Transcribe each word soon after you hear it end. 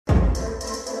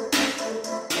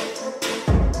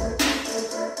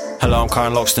Hello, I'm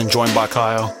Karen Loxton, joined by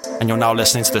Kyle, and you're now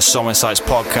listening to the SoulInsights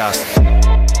podcast.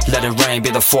 Let it rain,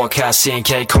 be the forecast.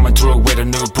 C&K coming through with a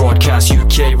new broadcast.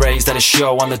 UK raised at a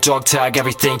show on the dog tag.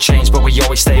 Everything changed, but we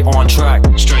always stay on track.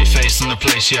 Straight face in the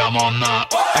place, yeah, I'm on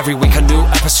that. Every week a new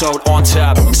episode on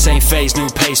tap. Same phase, new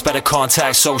pace, better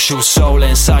contact. Social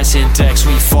SoulInsights index,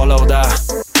 we follow that.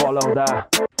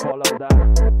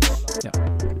 Yeah.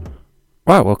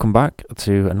 Right, welcome back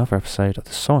to another episode of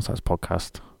the SoulInsights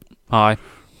podcast. Hi.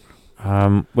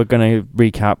 We're going to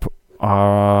recap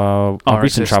our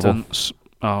recent existence. travel.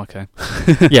 Oh, okay.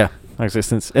 Yeah, our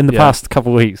existence in the past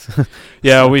couple of weeks.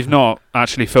 Yeah, we've not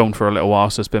actually filmed for a little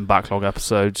while, so it's been backlog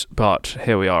episodes, but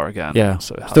here we are again. Yeah,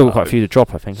 so still quite a few to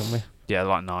drop, I think, haven't we? Yeah,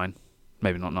 like 9.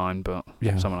 Maybe not 9, but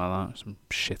something like that. Some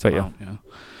shit but amount, yeah.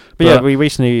 But yeah, we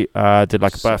recently did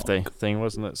like a birthday thing,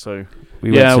 wasn't it? So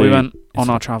we went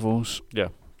on our travels. Yeah,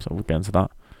 so we'll get into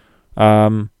that.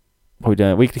 What are we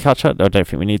doing? Weekly catch up? I don't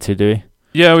think we need to, do we?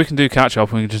 Yeah, we can do catch up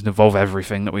and we can just involve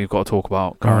everything that we've got to talk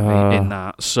about currently in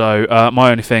that. So my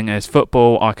only thing is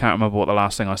football. I can't remember what the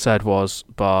last thing I said was,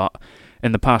 but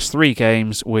in the past 3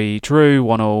 games we drew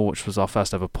 1-1, which was our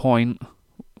first ever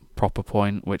proper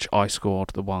point, which I scored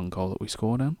the one goal that we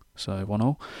scored in. So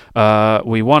 1-1.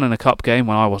 We won in a cup game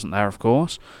when I wasn't there, of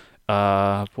course.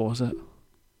 What was it?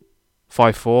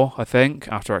 5-4, I think,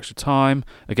 after extra time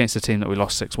against a team that we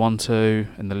lost 6-1 to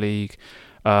in the league.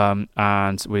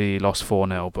 And we lost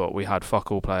 4-0, but we had fuck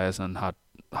all players and had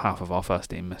half of our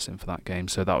first team missing for that game,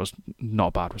 so that was not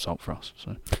a bad result for us.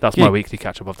 So that's my weekly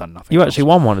catch-up. I've done nothing. You actually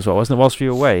won one as well, wasn't it, whilst you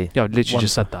were away? Yeah, I literally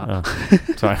just said that. Oh.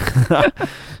 Sorry.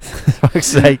 Fuck's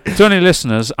sake. To any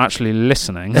listeners actually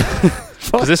listening,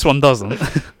 because this one doesn't.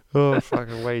 Oh,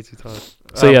 fucking way too tired.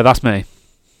 So yeah, that's me.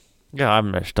 Yeah, I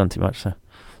haven't actually done too much, so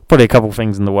probably a couple of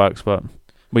things in the works, but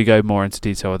we go more into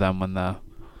detail with them when they're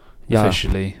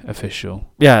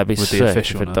official. Yeah, it'd be with sick the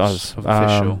if it does.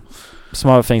 Official.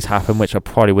 Some other things happen which I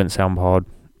probably wouldn't say on pod.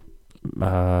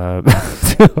 And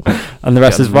the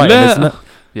rest is writing, isn't it?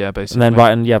 Yeah, basically. And then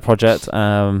writing, project.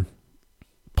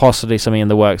 Possibly something in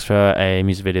the works for a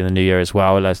music video in the new year as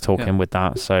well. Let's talk in with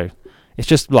that. So it's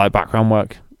just like background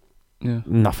work. Yeah.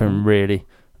 Nothing really.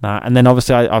 And then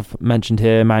obviously I've mentioned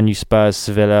here Man U, Spurs,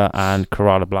 Sevilla and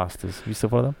Kerala Blasters. You still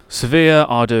follow them? Sevilla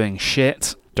are doing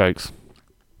shit. Jokes.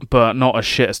 But not as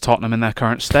shit as Tottenham in their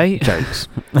current state. Jokes.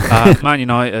 Man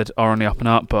United are on the up and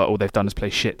up, but all they've done is play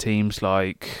shit teams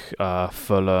like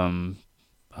Fulham,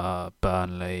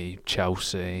 Burnley,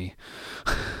 Chelsea.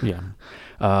 Yeah.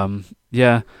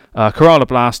 Kerala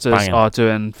Blasters Banging. are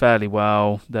doing fairly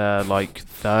well. They're like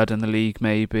 3rd in the league,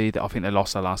 maybe. I think they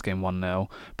lost their last game 1-0,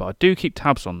 but I do keep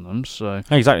tabs on them. So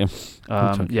exactly.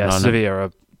 Sevilla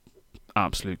are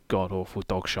absolute god awful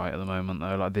dog shite at the moment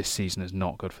though. Like, this season is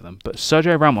not good for them, but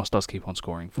Sergio Ramos does keep on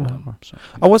scoring for them. So.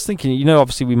 I was thinking,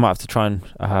 obviously we might have to try and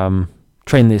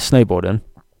train the snowboarding.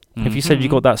 If you said you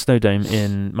got that snow dome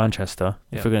in Manchester,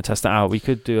 if we're going to test it out, we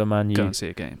could do a Man U. Go and see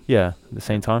a game. Yeah, at the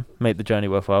same time. Make the journey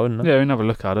worthwhile, wouldn't it? Yeah, we can have a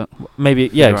look at it. Maybe,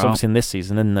 because obviously in this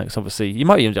season and next, obviously, you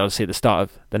might even be able to see at the start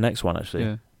of the next one, actually.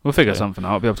 Yeah. We'll figure something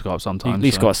out. We'll be able to go up sometime. You at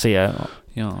least got to see it.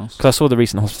 Yeah. Because I saw the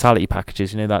recent hospitality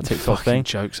packages, that TikTok thing.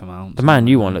 Jokes amount. The Man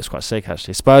U one looks quite sick,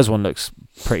 actually. Spurs one looks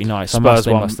pretty nice. Spurs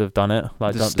must have done it.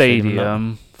 Like the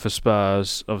stadium for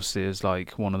Spurs, obviously, is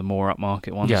like one of the more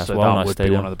upmarket ones. Yeah, so well, that nice would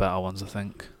stadium. be one of the better ones, I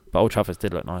think. But Old Trafford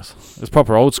did look nice. It was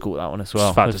proper old school, that one as well.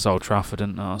 In fact, it's Old Trafford,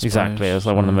 isn't it? Exactly. It was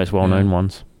like one of the most well-known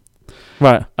ones.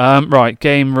 Right.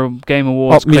 Game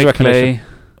awards quickly.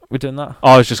 We're doing that?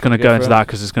 I was just going to go into that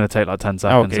because it's going to take like 10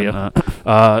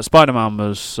 seconds. Spider-Man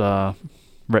was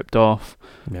ripped off.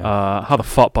 Yeah. How the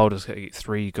fuck Baldur's Gate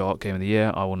 3 got Game of the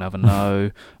Year, I will never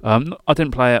know. I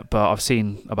didn't play it, but I've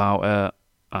seen about it,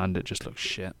 and it just looks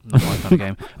shit. Not my kind of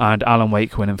game. And Alan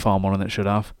Wake winning far more than it should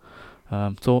have.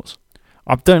 Thoughts?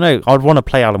 I don't know. I'd want to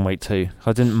play Alan Wake 2.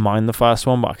 I didn't mind the first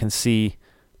one, but I can see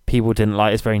people didn't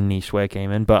like it. It's very niche way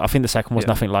gaming, but I think the second was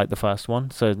nothing like the first one,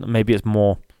 so maybe it's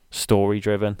more story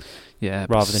driven,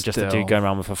 rather than just a dude going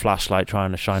around with a flashlight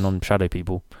trying to shine on shadow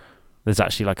people. There's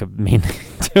actually like a meaning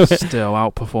to it. Still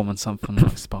outperforming something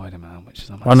like Spider-Man, which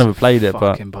is I never played it,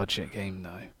 but fucking budget game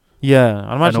though. Yeah,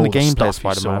 I imagine the gameplay of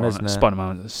Spider-Man, isn't it?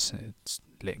 Spider-Man is it's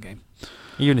a lit game.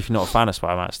 Even if you're not a fan of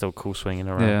Spider-Man, it's still cool swinging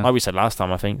around. Yeah. Like we said last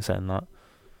time, I think, saying that.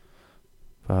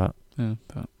 But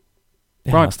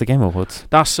right, that's the Game Awards.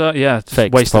 That's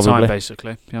Fixed, waste of probably. time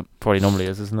basically. Yep. Probably normally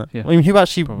is, isn't it? Yeah. I mean, who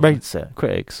actually rates it?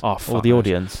 Critics or the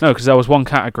audience? No, because there was one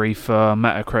category for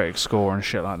Metacritic score and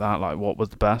shit like that. Like, what was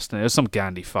the best? And it was some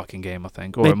Gandhi fucking game, I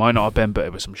think, or it might not have been, but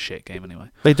it was some shit game anyway.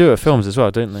 They do it at films as well,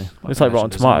 don't they? It's like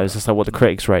Rotten Tomatoes. It's like what the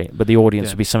critics rate, but the audience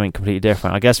would be something completely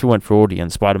different. I guess if we went for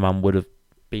audience, Spider-Man would have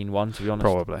been one, to be honest.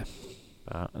 Probably.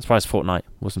 As far as Fortnite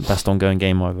wasn't best ongoing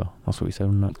game either. That's what we said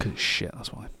on that. Because it's shit,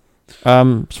 that's why.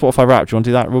 Spotify Wrapped, do you want to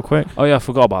do that real quick? Oh yeah, I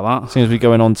forgot about that. As soon as we're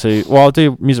going on to... Well, I'll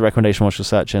do music recommendation whilst you're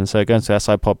searching. So go into the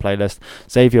SI Pod playlist.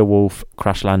 Xavier Wolf,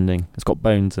 Crash Landing. It's got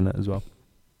Bones in it as well.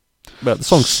 But the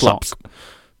song slaps.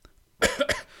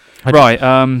 Right.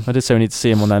 I did say we need to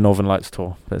see him on their Northern Lights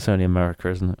tour, but it's only America,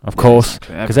 isn't it? Of course,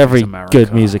 because every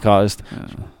good music artist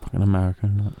is fucking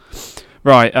American, isn't it?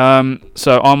 Right.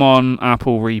 So I'm on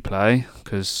Apple Replay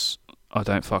because I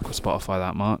don't fuck with Spotify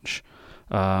that much.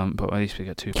 But at least we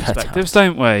get two perspectives,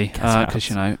 don't we?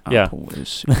 Because Apple is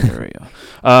superior.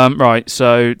 Right.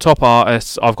 So top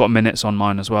artists, I've got minutes on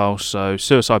mine as well. So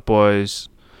Suicide Boys.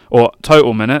 Or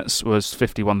total minutes was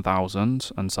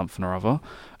 51,000 and something or other.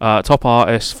 Top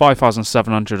artists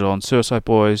 5,700 on Suicide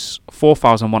Boys,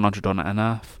 4,100 on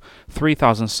NF,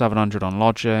 3,700 on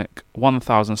Logic,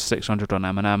 1,600 on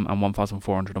Eminem, and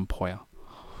 1,400 on Poya.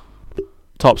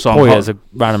 Top song. Poya's a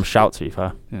random shout, to be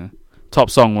fair. Yeah. Top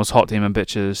song was Hot Demon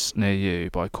Bitches Near You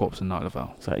by Corpse and Night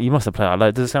Lavelle. So you must have played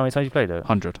it. Does it say how many times you played it?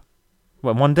 100.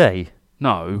 What, in one day?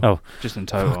 No. Oh. Just in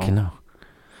total. Fucking hell.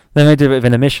 Then I did a bit of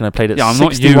intermission. I played it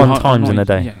 61 times in a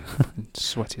day. Yeah,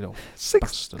 sweaty little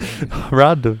bastard.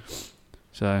 Random.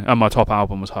 So, and my top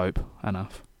album was Hope,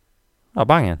 NF. Oh,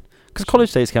 banging. Because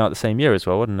College Days came out the same year as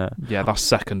well, wasn't it? Yeah, that's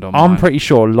second on I'm mine. pretty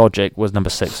sure Logic was number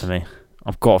 6 for me.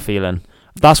 I've got a feeling.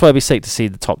 That's why I'd be sick to see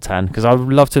the top 10, because I would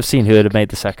love to have seen who would have made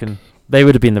the second. They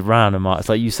would have been the random artists,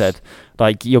 like you said.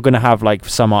 Like, you're going to have like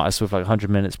some artists with like 100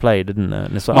 minutes played, isn't it?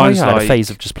 And it's like, I had a phase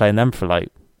of just playing them for like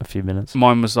a few minutes.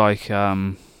 Mine was like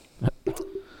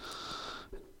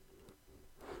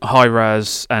High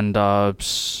Res,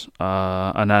 N-Dubs,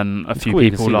 and then a few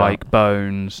people like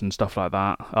Bones and stuff like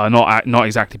that. Not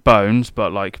exactly Bones,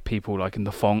 but like people like in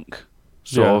the funk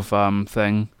sort of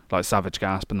thing, like Savage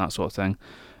Gasp and that sort of thing.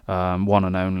 One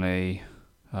and Only,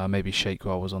 maybe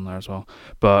Shakewell was on there as well.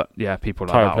 But yeah, people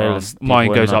like that were on.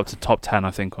 Mine goes up to top 10, I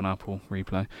think, on Apple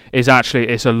Replay.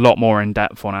 It's a lot more in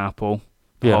depth on Apple.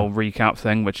 The whole recap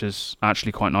thing, which is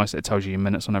actually quite nice. It tells you your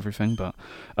minutes on everything. But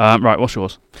right, what's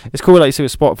yours? It's cool, like you see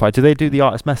with Spotify. Do they do the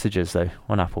artist messages though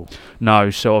on Apple? No,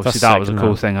 so obviously that was a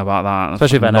cool thing about that.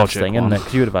 Especially with NF's thing, isn't it?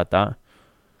 Because you would have had that.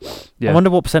 Yeah. I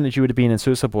wonder what percentage you would have been in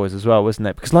Suicide Boys as well, wasn't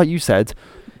it? Because like you said,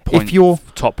 if you're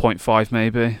top 0.5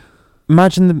 maybe.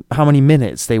 Imagine how many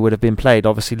minutes they would have been played,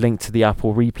 obviously linked to the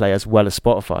Apple Replay as well as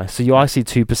Spotify. So I see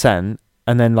 2%.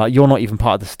 And then, like, you're not even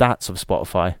part of the stats of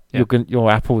Spotify. Yeah.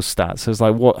 You're Apple's stats. So it's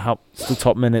like, how's the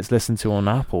top minutes listened to on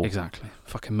Apple? Exactly.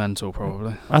 Fucking mental,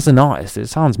 probably. As an artist, it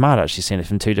sounds mad actually seeing it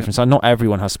from two different sides. Not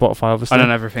everyone has Spotify, obviously. And then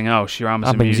everything else, your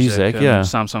Amazon Music and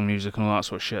Samsung Music and all that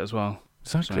sort of shit as well.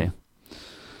 Exactly. So.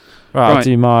 Right, I'll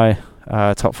do my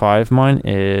top 5. Mine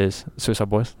is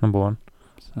Suicide Boys, number 1.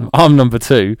 So. I'm number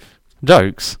 2.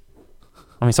 Jokes.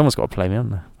 I mean, someone's got to play me,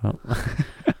 haven't they? Well.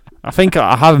 I think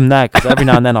I have them there because every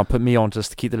now and then I'll put me on just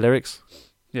to keep the lyrics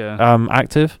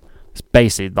active. It's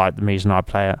basically like the reason I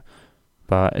play it,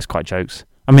 but it's quite jokes.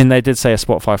 I mean, they did say a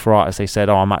Spotify for artists. They said,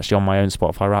 I'm actually on my own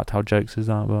Spotify Wrapped. How jokes is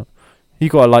that? But you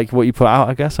got to like what you put out,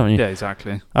 I guess, haven't you? Yeah,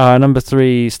 exactly. Number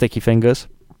 3, Sticky Fingers.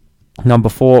 Number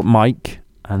 4, Mike.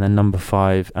 And then number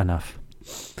 5, Enough.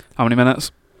 How many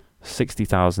minutes?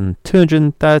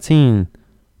 60,213.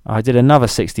 I did another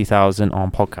 60,000 on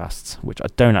podcasts, which I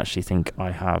don't actually think I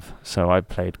have. So I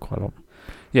played quite a lot.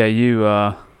 Yeah, you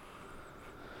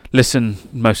listen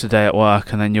most of the day at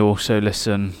work, and then you also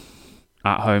listen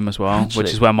at home as well,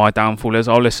 which is where my downfall is.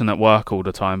 I'll listen at work all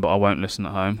the time, but I won't listen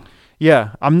at home.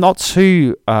 Yeah, I'm not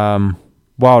too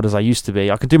wild as I used to be.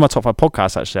 I could do my top 5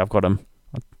 podcasts, actually. I've got them.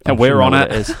 And we're on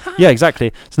it. Yeah,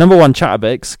 exactly. So number 1,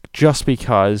 Chatterbix, just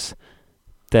because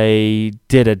they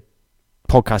did a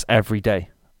podcast every day.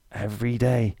 Every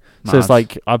day. Mad. So it's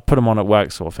like I put them on at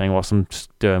work sort of thing whilst I'm just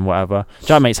doing whatever.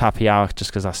 Jackmate's Happy Hour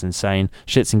just because that's insane.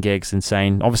 Shits and Gigs,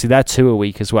 insane. Obviously they're 2 a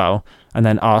week as well. And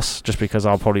then Us, just because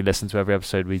I'll probably listen to every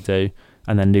episode we do.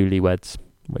 And then Newlyweds,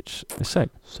 which is sick.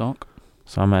 Sock.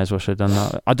 So I may as well should have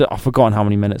done that. I've forgotten how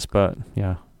many minutes, but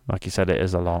yeah, like you said, it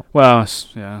is a lot. Well,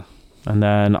 yeah. And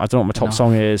then I don't know what my top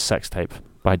song is. Sex Tape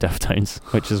by Deftones,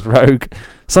 which is Rogue,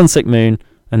 Sunsick Moon,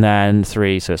 and then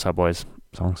 3 Suicide Boys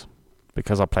songs.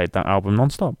 Because I played that album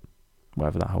non-stop.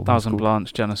 Whatever that album Thousand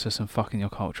Blanche, Genesis, and Fucking Your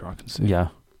Culture, I can see. Yeah.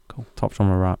 Cool. Top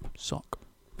genre rap. Sock.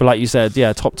 But like you said,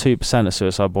 yeah, top 2% of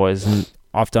Suicide Boys, and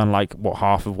I've done like,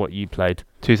 half of what you played?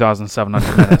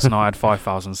 2,700 minutes, and I had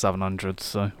 5,700,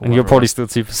 so... And you're probably still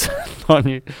 2%, aren't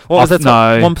you? What was that,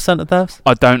 top 1% of theirs?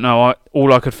 I don't know.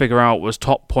 All I could figure out was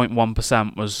top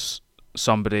 0.1% was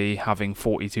somebody having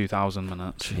 42,000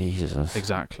 minutes. Jesus.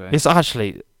 Exactly. It's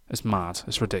actually... It's mad.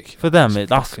 It's ridiculous. For them,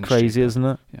 that's crazy, stupid. Isn't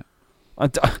it? Yeah.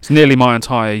 It's nearly my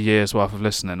entire year's worth of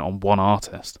listening on one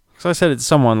artist. So I said it to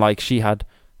someone, like, she had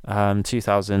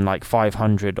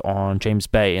 2,500 on James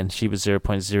Bay, and she was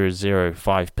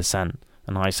 0.005%.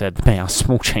 And I said, man, that's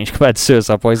small change compared to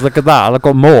Suicide Boys. Look at that. I've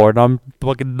got more, and I'm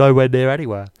fucking nowhere near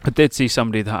anywhere. I did see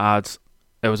somebody that had,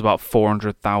 it was about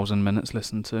 400,000 minutes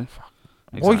listened to.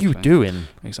 Exactly. What are you doing?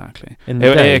 Exactly.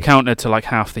 It accounted to like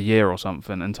half the year or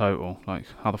something in total. Like,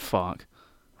 how the fuck?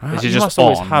 Is it you just must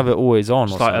always on? have it always on.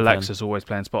 It's or like something. Alexa's always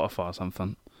playing Spotify or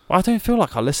something. I don't feel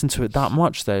like I listen to it that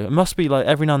much, though. It must be like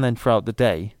every now and then throughout the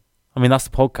day. I mean, that's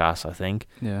the podcast, I think.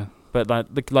 Yeah. But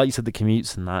like you said, the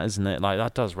commutes and that, isn't it? Like,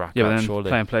 that does rack Yeah, up, but then surely.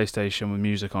 playing PlayStation with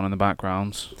music on in the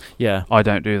background. Yeah. I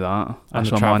don't do that. And That's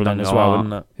the why mine travelling don't as go well, out.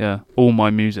 isn't it? Yeah. All my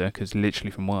music is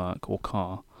literally from work or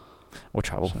car. Or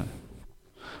travel. So,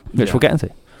 Which yeah. we'll get into.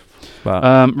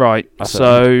 But Right. That's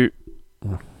So,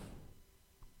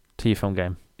 TV film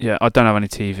game. yeah, I don't have any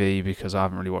TV because I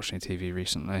haven't really watched any TV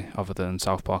recently other than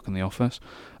South Park and The Office.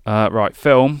 Right.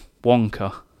 Film,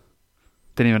 Wonka.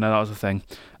 Didn't even know that was a thing.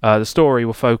 The story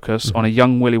will focus on a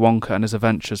young Willy Wonka and his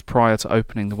adventures prior to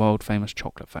opening the world-famous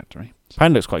chocolate factory.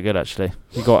 Apparently looks quite good, actually.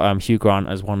 You got Hugh Grant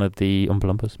as one of the Oompa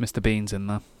Loompas. Mr. Bean's in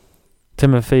there.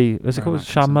 Timothy, is it called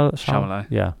Chalamet. Chalamet?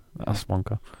 Yeah, that's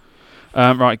Wonka.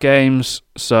 Right, games.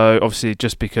 So obviously,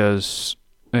 just because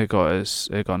it got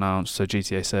announced, so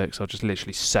GTA 6, I'll just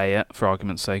literally say it for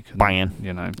argument's sake. And, Banging.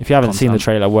 You know, If you haven't seen the content.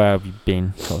 trailer, where have you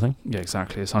been? Sort of thing. Yeah,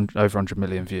 exactly. It's over 100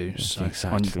 million views. So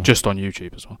Exactly. just on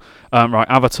YouTube as well. Right,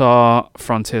 Avatar: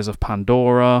 Frontiers of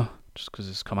Pandora, just because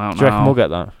it's come out Do you reckon now. we'll get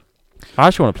that? I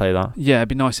actually want to play that. Yeah, it'd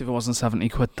be nice if it wasn't 70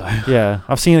 quid though. Yeah,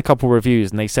 I've seen a couple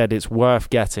reviews and they said it's worth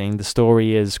getting. The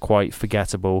story is quite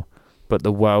forgettable, but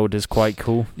the world is quite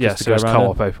cool. Yeah, just to so go it's around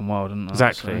co-op open world, isn't it?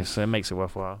 Exactly, So. so it makes it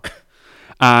worthwhile.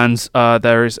 And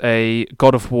there is a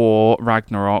God of War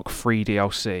Ragnarok free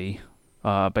DLC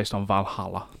based on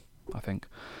Valhalla, I think,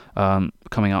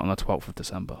 coming out on the 12th of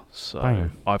December. So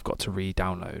Bang. I've got to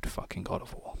re-download fucking God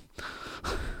of War.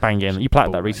 Banging. You played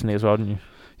that Boring. recently as well, didn't you?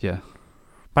 Yeah.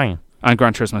 Banging. And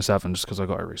Gran Turismo 7 just because I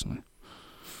got it recently.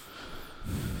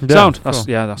 Yeah, Sound. cool.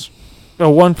 That's.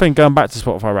 Well, one thing going back to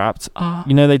Spotify Wrapped,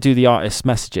 you know they do the artist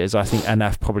messages. I think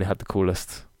NF probably had the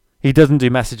coolest. He doesn't do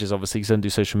messages, obviously. He doesn't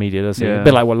do social media, does he? Yeah. A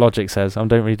bit like what Logic says. I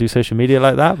don't really do social media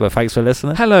like that, but thanks for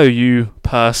listening. Hello, you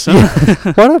person.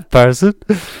 What a person.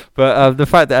 But the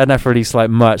fact that NF released like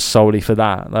merch solely for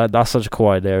that's such a cool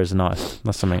idea as an artist.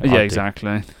 That's something. Yeah, I'd do.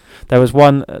 exactly. There was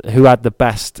one who had the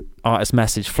best artist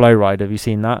message, Flow Ride. Have you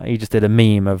seen that? He just did a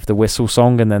meme of the whistle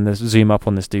song and then the zoom up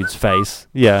on this dude's face.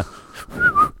 Yeah.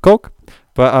 Cock.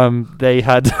 But they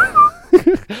had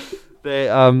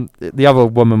the other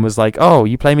woman was like, "Oh,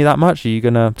 you play me that much? Are you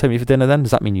gonna take me for dinner then?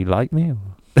 Does that mean you like me?"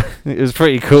 It was a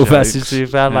pretty cool Jokes. message to be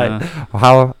fair. Yeah.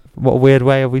 Like, what a weird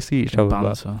way have we seen each other? But,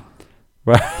 Banter.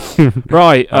 right.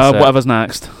 Right. That's it. Whatever's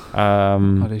next.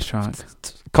 These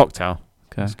tracks. Cocktail.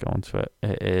 Okay. Let's go on to it.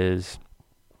 It is.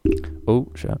 Oh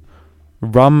shit.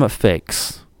 Rum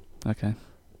Fix. Okay.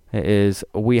 It is.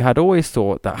 We had always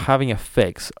thought that having a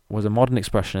fix was a modern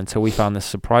expression until we found this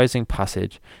surprising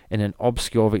passage in an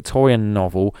obscure Victorian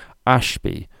novel,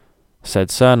 Ashby.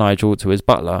 Said Sir Nigel to his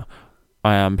butler,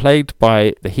 "I am plagued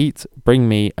by the heat. Bring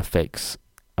me a fix,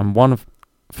 and one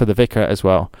for the vicar as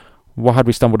well." What had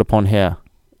we stumbled upon here?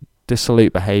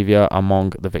 Dissolute behaviour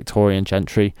among the Victorian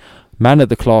gentry. Man at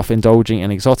the cloth indulging in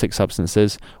exotic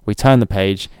substances. We turned the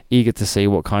page, eager to see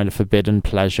what kind of forbidden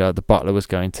pleasure the butler was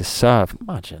going to serve.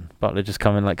 Imagine, butler just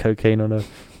coming like cocaine on a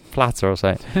platter or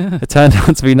something. It turned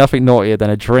out to be nothing naughtier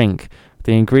than a drink,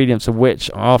 the ingredients of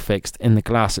which are fixed in the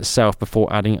glass itself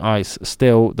before adding ice.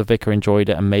 Still, the vicar enjoyed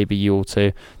it, and maybe you all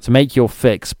too. To make your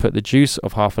fix, put the juice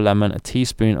of half a lemon, a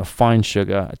teaspoon of fine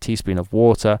sugar, a teaspoon of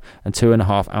water, and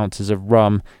 2.5 ounces of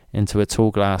rum into a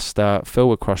tall glass. Stir, fill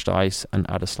with crushed ice, and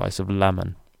add a slice of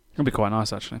lemon. It'll be quite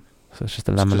nice, actually. So it's just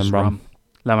a lemon and rum.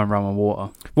 Lemon, rum, and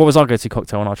water. What was our go-to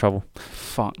cocktail on our travel?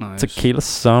 Fuck no. Tequila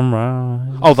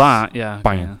sunrise. Oh, that, yeah.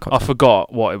 Banging Yeah. I cocktail.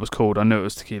 forgot what it was called. I knew it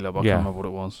was tequila, but I Yeah. can't remember what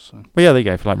it was. So. Well, yeah, there you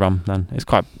go. For like rum, then it's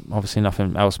quite obviously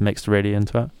nothing else mixed really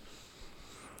into it.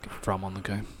 Rum on the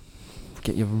go.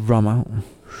 Get your rum out.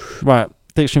 Right,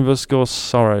 Dictionary of Obscure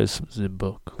Sorrows. The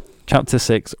book. Chapter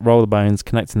 6, Roll the Bones,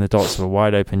 connecting the dots of a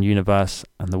wide open universe,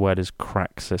 and the word is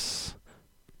Craxus.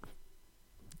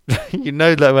 You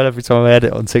know that when every time I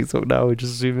edit on TikTok now, we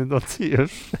just zoom in onto your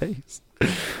face.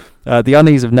 The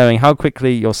unease of knowing how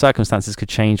quickly your circumstances could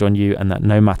change on you, and that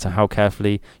no matter how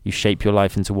carefully you shape your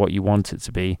life into what you want it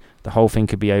to be, the whole thing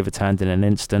could be overturned in an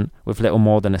instant with little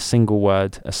more than a single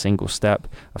word, a single step,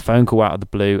 a phone call out of the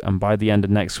blue, and by the end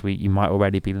of next week you might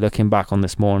already be looking back on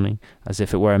this morning as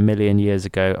if it were 1,000,000 years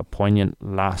ago, a poignant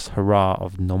last hurrah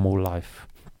of normal life.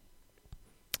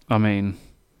 I mean,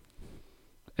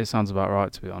 it sounds about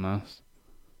right, to be honest.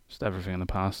 Just everything in the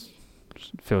past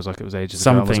feels like it was ages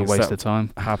ago. It was a waste of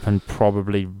time. Happened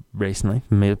probably recently.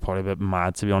 Me, probably a bit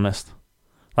mad, to be honest.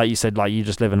 Like you said, like you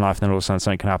just live in life, and then all of a sudden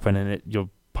something can happen, and your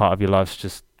part of your life's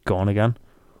just gone again.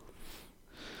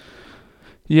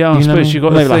 Yeah, I suppose you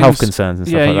got maybe the like things, health concerns and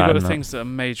stuff like that. Yeah, you got the things that are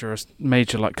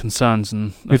major like concerns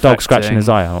and your dog scratching his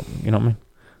eye out. You know what I mean?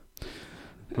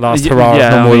 Last hurrah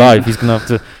of normal life. You're gonna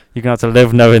have to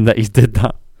live knowing that he's did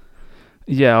that.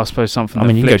 Yeah, I suppose something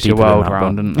that flips your world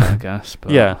around, I guess.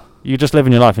 But yeah, you're just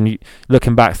living your life, and you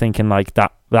looking back, thinking like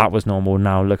that was normal.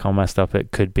 Now look how messed up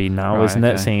it could be now, right, isn't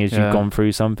it? Seeing as you've gone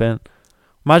through something.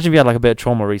 Imagine if you had like a bit of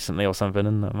trauma recently or something,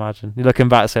 and imagine you're looking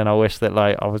back saying, "I wish that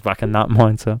like I was back in that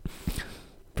mindset."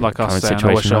 Like I was saying,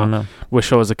 I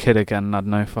wish I was a kid again and had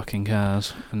no fucking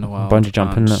cares in the world. Bungee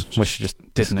jumping, wish you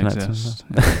just didn't exist.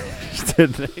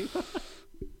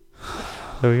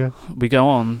 There we go. We go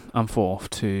on and forth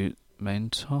to main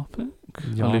topic.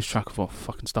 I lose track of what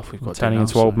fucking stuff we've got. Turning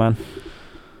into old man.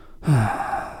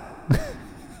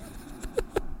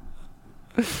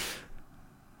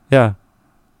 Yeah.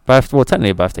 Technically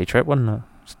a birthday trip, wasn't it?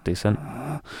 It's decent.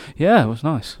 Yeah, it was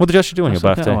nice. What did you actually do on your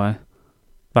birthday?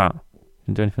 That.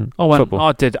 Didn't do anything.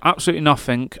 I did absolutely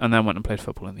nothing, and then went and played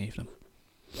football in the evening.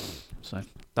 So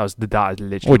that is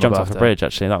literally. We jumped off a bridge.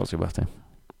 Actually, that was your birthday.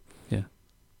 Yeah.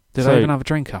 Did I even have a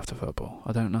drink after football?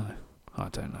 I don't know.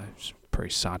 It's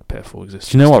pretty sad, pitiful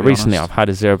existence. Do you know what? Recently, I've had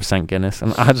a 0% Guinness,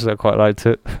 and I actually quite liked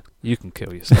it. You can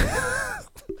kill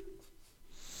yourself.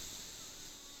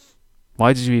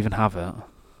 Why did you even have it?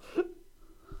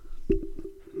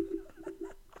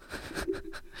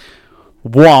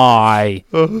 Why?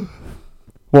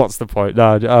 What's the point?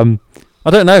 No, I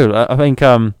don't know. I think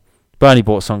Bernie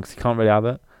bought some because he can't really have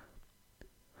it.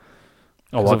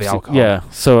 Oh, what, the alcohol? Yeah.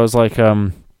 So I was like,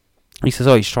 he says,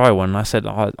 "Oh, you should try one." And I said,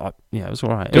 "Yeah, it was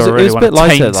all right." It was a bit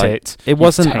lighter. Like, it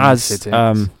wasn't as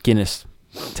Guinness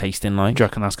tasting like. Do you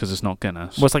reckon that's because it's not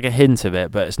Guinness? Well, it's like a hint of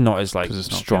it, but it's not as like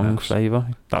strong flavour.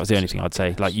 That was the only thing I'd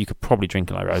say. Like you could probably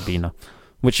drink it like Ribena,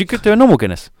 which you could do a normal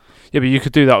Guinness. Yeah, but you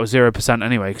could do that with 0%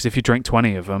 anyway, because if you drink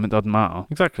 20 of them, it doesn't matter.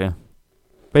 Exactly.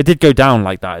 But it did go down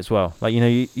like that as well. Like, you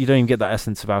don't even get that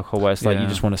essence of alcohol where it's like you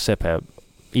just want to sip it.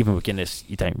 Even with Guinness,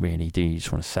 you don't really do. You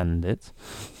just want to send it.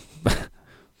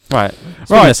 Right.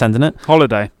 Sending it.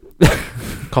 Holiday.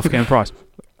 Coffee Game Price.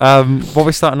 What are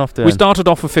we starting off doing? We started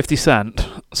off with 50 Cent.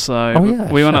 So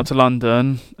we went up to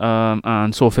London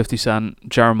and saw 50 Cent,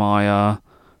 Jeremiah,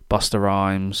 Busta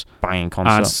Rhymes. Banging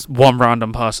concert. And one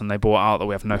random person they brought out that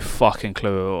we have no fucking clue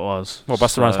who it was. What,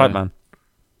 Busta Rhymes Hype Man?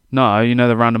 No,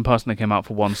 the random person that came out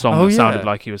for one song that sounded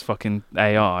like he was fucking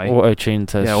AI. Auto-tune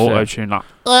to Yeah, auto-tune like...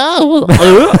 But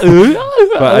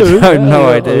I don't know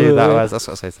idea who that was. That's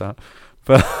what I say to that.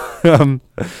 But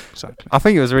exactly. I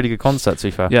think it was a really good concert, to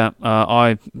be fair. Yeah,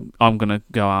 I'm going to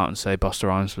go out and say Busta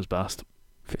Rhymes was best.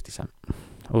 50 Cent.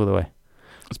 All the way.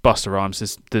 It's Busta Rhymes,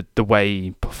 is the way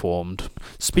he performed.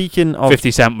 Speaking of...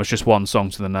 50 Cent was just one song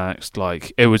to the next.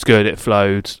 Like, it was good, it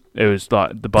flowed. It was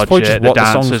like the budget, the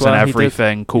dancers and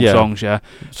everything. Cool songs, yeah.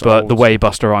 But the way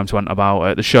Busta Rhymes went about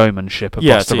it, the showmanship of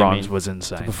Busta Rhymes was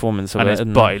insane. The performance of and it.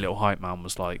 And his butty little hype man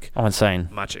was like... Oh, insane.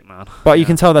 Magic man. But you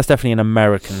can tell that's definitely an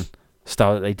American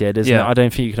style that they did, isn't it? I don't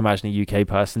think you can imagine a UK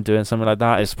person doing something like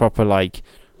that. It's proper, like...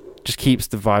 Just keeps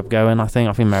the vibe going, I think.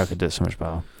 I think America did it so much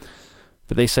better.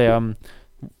 But they say...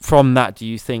 From that, do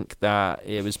you think that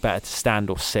it was better to stand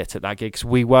or sit at that gig? Because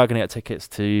we were going to get tickets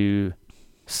to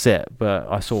sit, but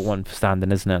I saw one for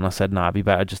standing, isn't it? And I said, it'd be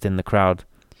better just in the crowd.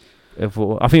 I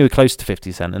think we were close to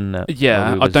 50 Cent, isn't it?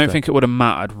 Yeah, I don't think it would have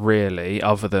mattered really,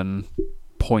 other than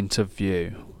point of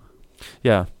view.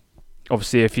 Yeah.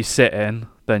 Obviously, if you're sitting,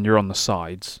 then you're on the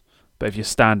sides. But if you're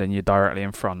standing, you're directly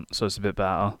in front, so it's a bit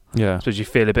better. Yeah. So you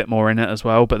feel a bit more in it as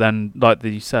well. But then, like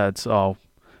you said,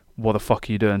 what the fuck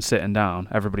are you doing sitting down?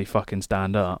 Everybody fucking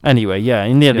stand up. Anyway, yeah,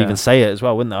 and they'd even say it as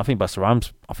well, wouldn't they? I think Busta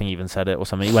Rhymes, even said it or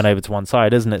something. He went over to one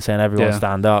side, isn't it? Saying everyone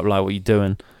stand up, like, what are you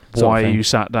doing? Why are you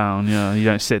sat down? Yeah, you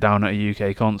don't sit down at a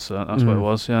UK concert. That's what it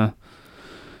was, yeah.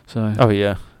 So. Oh,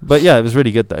 yeah. But yeah, it was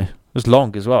really good, though. It was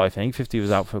long as well, I think. 50 was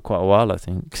out for quite a while, I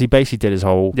think. Because he basically did his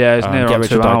whole it's near Get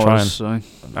Rich or Die Trying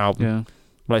album. Yeah.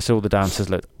 Like, so all the dancers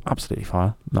looked absolutely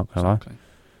fire, not going to lie.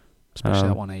 Especially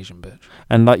that one Asian bitch.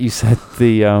 And like you said,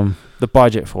 the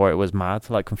budget for it was mad.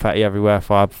 Like confetti everywhere,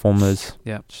 fire performers,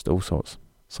 just all sorts.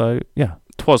 So yeah,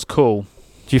 'twas cool.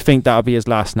 Do you think that'll be his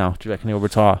last now? Do you reckon he'll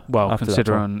retire? Well,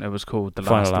 considering it was called the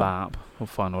last lap or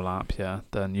final lap,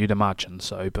 then you'd imagine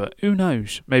so. But who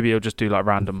knows? Maybe he'll just do like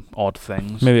random odd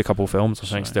things. Maybe a couple of films or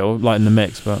something still, like in the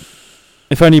mix. But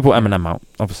if only he brought Eminem out,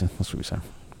 obviously, that's what we say.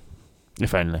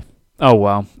 If only. Oh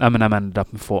well, Eminem ended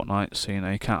up in Fortnite, so you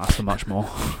can't ask for much more.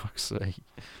 Fuck's sake.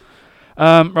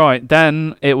 Right,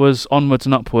 then it was onwards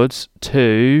and upwards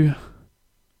to...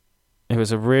 It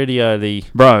was a really early...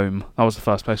 Rome. That was the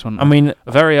first place, wasn't it? I mean...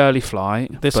 A very early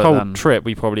flight. This whole trip,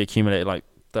 we probably accumulated like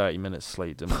 30 minutes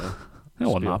sleep, didn't we? It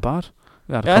wasn't that bad.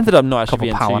 It ended up not actually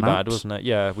being too bad, wasn't it?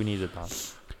 Yeah, we needed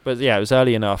that. But yeah, it was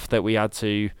early enough that we had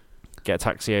to get a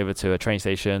taxi over to a train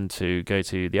station to go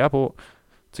to the airport,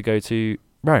 to go to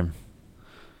Rome.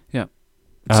 Yeah.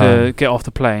 To get off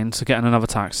the plane, to get in another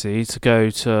taxi, to go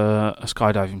to a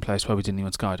skydiving place where we didn't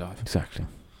even skydive. Exactly.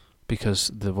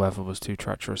 Because the weather was too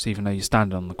treacherous, even though you're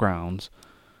standing on the ground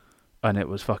and it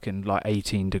was fucking like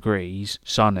 18 degrees,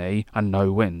 sunny, and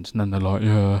no wind. And then they're like,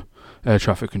 air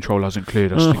traffic control hasn't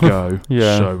cleared us to go,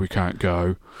 so we can't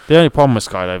go. The only problem with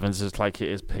skydiving is like it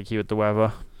is picky with the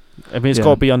weather. I mean, it's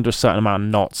got to be under a certain amount of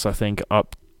knots, I think,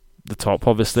 up the top,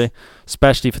 obviously,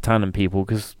 especially for tandem people,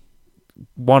 because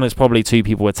one is probably two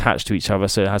people attached to each other,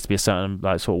 so it has to be a certain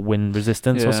like sort of wind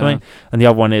resistance or something. And the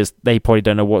other one is they probably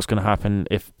don't know what's going to happen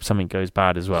if something goes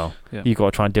bad as well. You've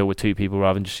got to try and deal with two people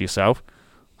rather than just yourself.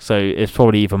 So it's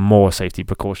probably even more safety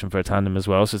precaution for a tandem as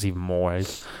well. So it's even more.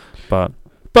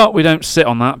 But we don't sit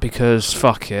on that because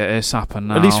fuck it, it's happened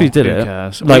now. At least we did Who it.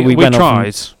 cares? Like we went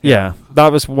tried. Yeah,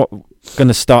 that was what going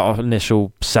to start off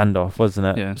initial send off, wasn't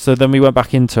it? Yeah. So then we went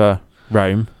back into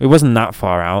Rome. It wasn't that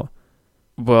far out.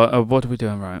 Well, what did we do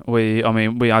in Rome?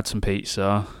 We had some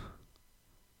pizza.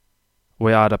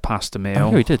 We had a pasta meal. Oh,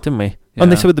 yeah, we did, didn't we? Yeah.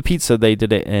 And they said with the pizza, they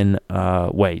did it in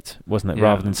weight, wasn't it,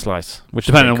 rather than slice? Which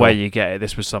depending on where you get it,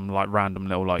 this was some like random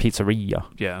little like pizzeria.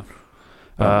 Yeah.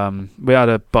 We had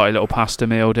a butty little pasta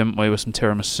meal, didn't we, with some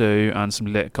tiramisu and some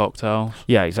lit cocktails.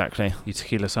 Yeah, exactly. Your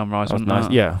tequila sunrise, that was wasn't nice.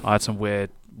 it? Yeah. I had some weird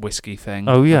whiskey thing.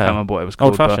 Oh yeah. I can't remember what it was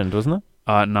called. Old fashioned, wasn't it?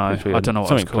 No, I don't know what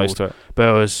something it's called. close to it. But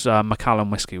it was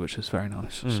Macallan whiskey, which is very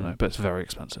nice. But it's very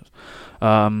expensive.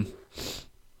 That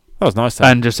was nice.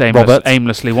 And just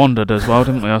aimlessly wandered as well,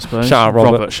 didn't we? I suppose. Shout out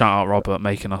Robert. Shout out Robert,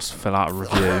 making us fill out a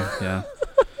review. Yeah.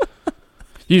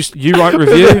 You write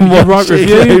review. You write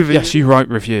review. Yes, you write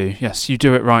review. Yes, you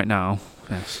do it right now.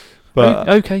 Yes. But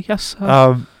okay. Yes.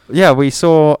 Yeah, we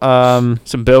saw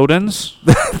some buildings.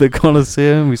 The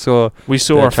Colosseum. We saw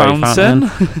a fountain.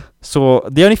 So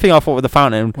the only thing I thought with the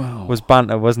fountain was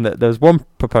banter, wasn't it? There was one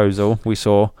proposal we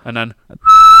saw, and then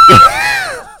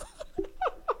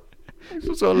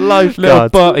sort of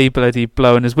lifeguard. Little Bertie bloody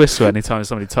blowing his whistle anytime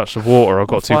somebody touched the water or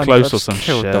got too close or some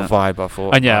shit. The vibe, I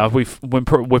thought. And yeah,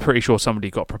 we're pretty sure somebody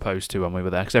got proposed to when we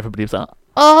were there because everybody was like,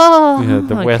 oh, yeah,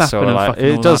 the whistle. Like,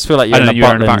 it does that. feel like you're in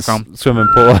a Butlins swimming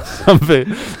pool or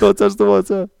something. Don't touch the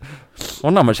water.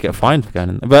 Well, not much to get fined for going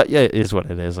in there. But yeah, it is what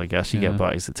it is, I guess. You get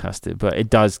buddies to test it. But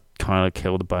it does kind of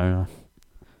kill the boner.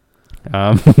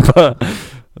 But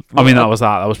I mean, that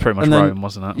was pretty much Rome,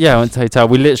 wasn't it? Yeah, I went to hotel.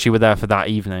 We literally were there for that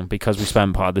evening because we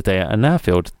spent part of the day at an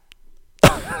airfield.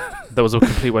 That was a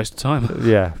complete waste of time.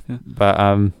 Yeah.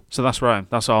 But so that's Rome.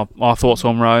 That's our thoughts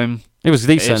on Rome. It was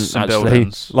decent, actually.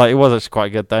 Buildings. Like, it was actually quite a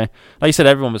good day. Like you said,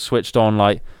 everyone was switched on.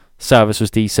 Like, service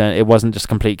was decent. It wasn't just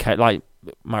complete like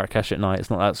Marrakesh at night.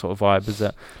 It's not that sort of vibe, is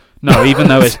it? No, even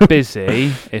though it's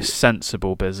busy, it's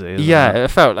sensible busy. Yeah, it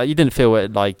felt like you didn't feel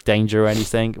it like danger or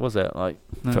anything, was it? Like,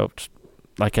 felt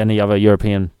like any other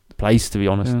European place, to be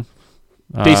honest.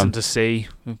 Yeah. Decent to see.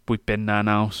 We've been there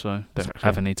now, so don't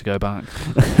ever need to go back.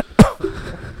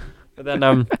 But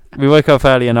then we woke up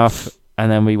early enough,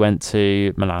 and then we went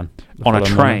to Milan on a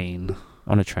train.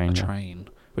 On a train,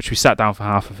 which we sat down for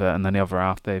half of it, and then the other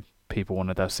half, people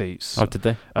wanted their seats. Oh, did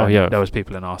they? Yeah. There was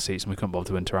people in our seats, and we couldn't bother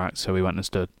to interact, so we went and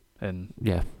stood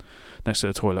next to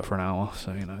the toilet for an hour.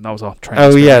 So that was our train.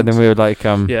 Oh yeah, then we were like,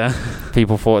 yeah.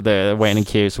 People thought they were waiting in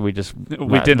queue, so we just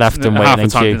left them waiting in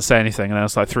queue. Didn't say anything, and then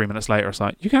it's like 3 minutes later, it's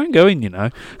like you can't go in,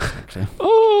 Exactly.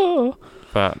 Oh.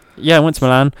 But yeah, I went to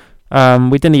Milan.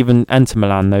 We didn't even enter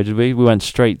Milan though, did we? We went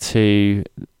straight to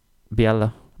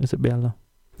Biella. Is it Biella?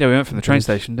 Yeah, we went from the train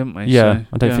station, didn't we? Yeah, so,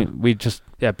 I don't think we just...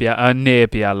 Yeah, near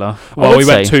Biella. Well, we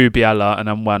went to Biella and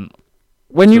then went...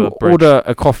 When you order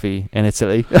a coffee in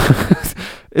Italy,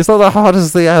 it's not the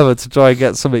hardest thing ever to try and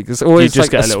get something. It's always you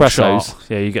just like get espressos. A little shot.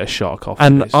 Yeah, you get a shot of coffee.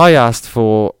 And I asked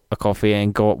for a coffee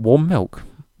and got warm milk.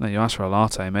 No, you asked for a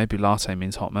latte. Maybe latte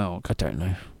means hot milk. I don't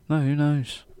know. No, who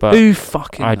knows? but who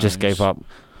fucking I just knows? gave up.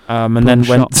 And then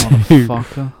went to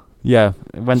motherfucker.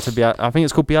 went to Biella. I think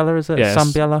it's called Biella, is it? Yeah, San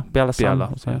Biella, Biella,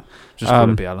 San. yeah. Just call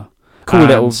it Biella. Cool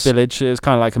little village. It's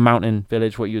kind of like a mountain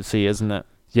village, what you'd see, isn't it?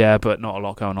 Yeah, but not a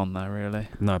lot going on there, really.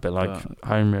 No, a bit like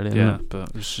home, really. Yeah,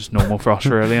 but it's just normal for us,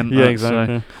 really. Yeah,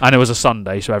 exactly. So, and it was a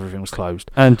Sunday, so everything was closed.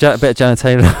 And a bit of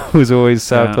genitalia was always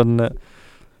served, wasn't it?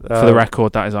 For the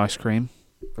record, that is ice cream.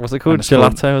 What's it called?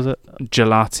 Gelato, was it?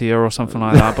 Gelatia or something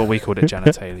like that, but we called it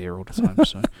genitalia all the time.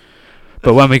 So.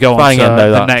 But when we go on to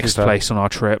the next place on our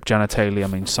trip, genitalia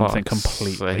means something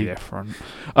completely different.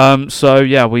 So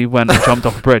yeah, we went and jumped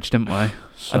off a bridge, didn't we?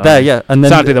 So and then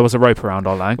sadly there was a rope around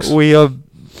our legs.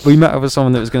 We met up with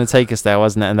someone that was going to take us there,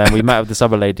 wasn't it? And then we met with this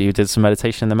other lady who did some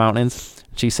meditation in the mountains.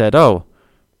 She said, "Oh,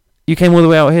 you came all the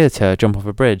way out here to jump off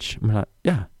a bridge." And we're like,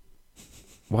 "Yeah.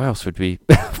 Why else would we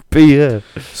be here?"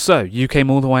 So you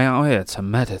came all the way out here to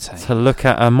meditate, to look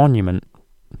at a monument.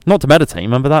 Not to meditate.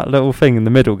 Remember that little thing in the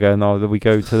middle going, that we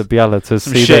go to the Biella to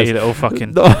some see shitty little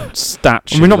fucking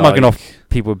statue. We're not mugging off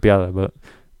people with Biella, but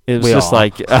it was just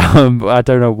like, I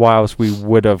don't know why else we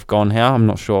would have gone here. I'm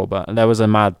not sure, but there was a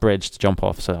mad bridge to jump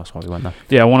off, so that's why we went there.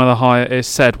 Yeah, it's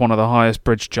said one of the highest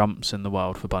bridge jumps in the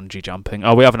world for bungee jumping.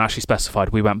 Oh, we haven't actually specified.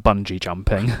 We went bungee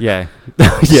jumping. Yeah.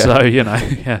 So,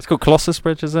 yeah. It's called Colossus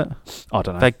Bridge, is it? I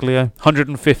don't know. Veglio.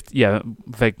 150,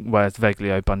 where's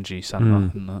Veglio Bungee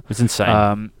Centre. It's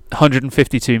insane.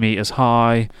 152 metres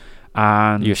high,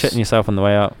 and... You're shitting yourself on the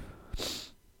way up.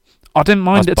 I didn't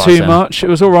mind it too much. It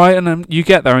was all right, and then you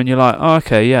get there and you're like, oh,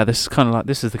 okay, yeah, this is kind of like,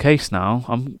 this is the case now.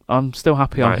 I'm still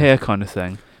happy I'm here, kind of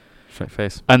thing. Straight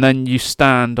face. And then you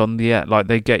stand on the edge, like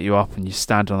they get you up and you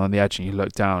stand on the edge and you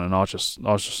look down, and I was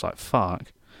just like,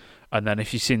 fuck. And then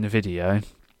if you've seen the video,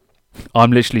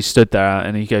 I'm literally stood there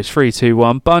and he goes 3, 2,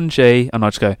 1, bungee, and I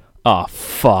just go, oh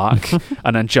fuck,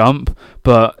 and then jump.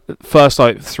 But first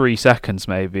like 3 seconds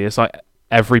maybe, it's like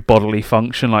every bodily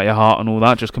function, like your heart and all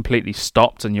that, just completely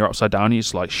stopped, and you're upside down. And you're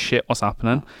just like, shit, what's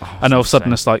happening? And all of a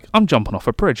sudden it's like, I'm jumping off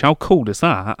a bridge. How cool is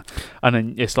that? And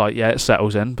then it's like, yeah, it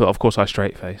settles in. But of course I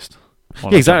straight faced.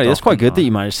 Yeah, exactly. It's quite good that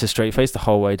you managed to straight face the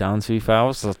whole way down. To be fair, I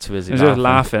was too busy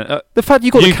laughing. The fact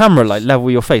you got the camera like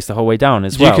level your face the whole way down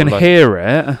as well. You can hear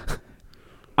it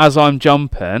as I'm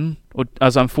jumping or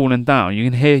as I'm falling down. You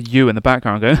can hear you in the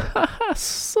background going,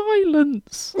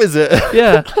 silence. Is it?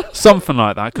 Yeah, something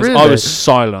like that. Because really? I was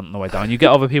silent on the way down. You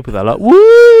get other people there like,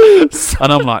 woo,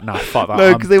 and I'm like, nah, fuck that.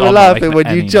 No, because they were laughing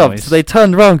when you jumped. So they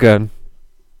turned around going,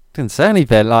 didn't say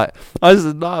anything. Like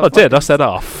I did. I said,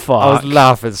 "Oh fuck!" I was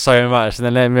laughing so much,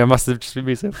 and then I must have just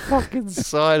been so fucking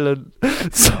silent.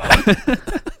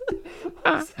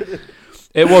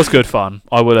 It was good fun,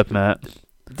 I will admit.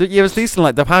 It was decent.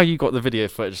 Like how you got the video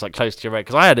footage like close to your head,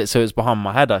 because I had it so it was behind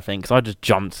my head. I think because I just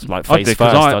jumped like face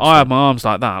first. I had my arms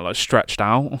like that, like stretched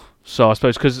out. So I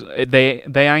suppose because they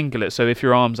angle it, so if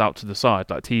your arm's out to the side,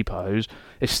 like T-pose,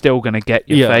 it's still going to get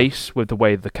your face with the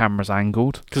way the camera's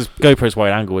angled. Because GoPro's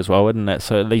wide angle as well, isn't it?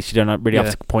 So at least you don't really have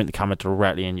to point the camera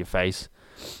directly in your face.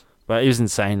 But it was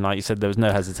insane. Like you said, there was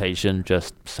no hesitation,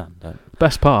 just stand there.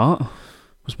 Best part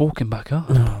was walking back up.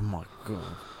 Oh my god.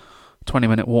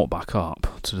 20-minute walk back up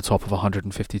to the top of a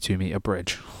 152-metre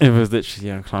bridge. It was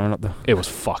literally, climbing up the... It was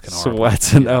fucking horrible.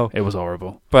 Sweating out. It was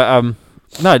horrible. But,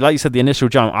 no, like you said, the initial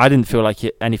jump, I didn't feel like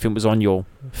anything was on your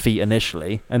feet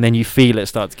initially, and then you feel it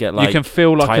start to get like... You can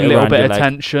feel like a little bit of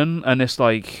tension, and it's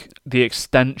like the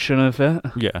extension of it.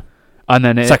 Yeah. And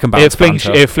then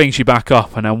it flings you back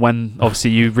up, and then when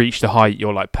obviously you reach the height,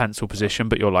 you're like pencil position,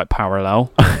 but you're like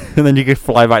parallel. And then you can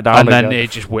fly back down and then it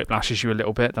just whiplashes you a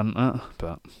little bit, doesn't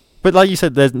it? But like you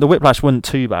said, the whiplash wasn't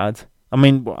too bad. I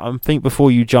mean, I think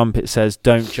before you jump, it says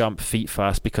don't jump feet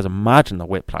first, because imagine the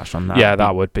whiplash on that. Yeah,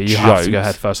 that would be. You have to go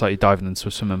head first, like you're diving into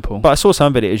a swimming pool. But I saw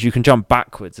some videos you can jump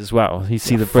backwards as well. You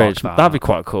see the bridge. That'd be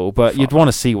quite cool. But you'd want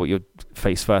to see what you're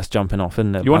face first jumping off,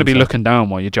 isn't it? You want to be looking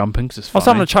down while you're jumping, because it's funny. I was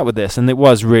having a chat with this, and it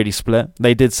was really split.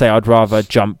 They did say I'd rather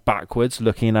jump backwards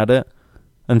looking at it.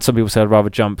 And some people said I'd rather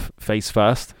jump face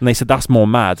first. And they said that's more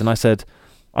mad. And I said...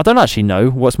 I don't actually know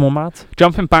what's more mad.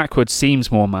 Jumping backwards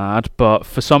seems more mad, but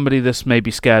for somebody that's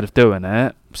maybe scared of doing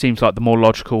it, seems like the more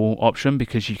logical option,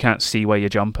 because you can't see where you're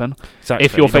jumping. Exactly.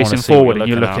 If you're facing forward and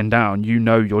you're looking down, you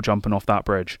know you're jumping off that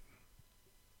bridge.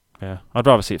 Yeah, I'd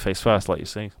rather see it face first, like you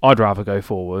see. I'd rather go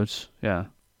forwards, yeah.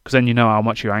 Because then you know how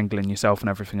much you're angling yourself and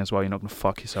everything as well. You're not going to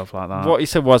fuck yourself like that. What he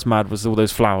said was mad was all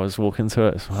those flowers walking to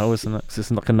it as well, isn't it? Because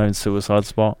it's like a known suicide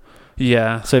spot.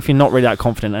 Yeah. So if you're not really that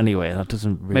confident anyway, that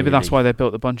doesn't really... Maybe that's why they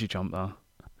built the bungee jump there.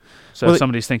 So if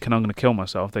somebody's thinking I'm going to kill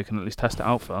myself, they can at least test it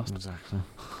out first. Exactly.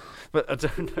 But I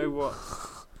don't know what...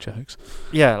 Jokes.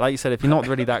 Yeah, like you said, if you're not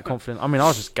really that confident... I mean, I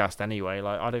was just gassed anyway.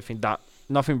 Like, I don't think that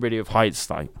nothing really of heights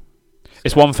like.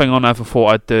 It's one thing I never thought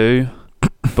I'd do,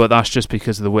 but that's just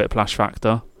because of the whiplash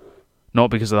factor, not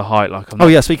because of the height. Like, I'm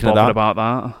not speaking of bothered that, about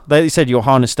that. they said you're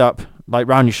harnessed up like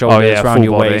round your shoulders, round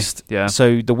your body. waist. Yeah.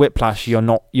 So the whiplash,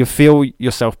 you feel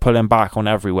yourself pulling back on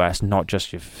everywhere. It's not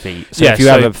just your feet. So Yeah, if you're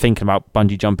so- ever thinking about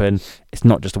bungee jumping, it's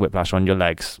not just a whiplash on your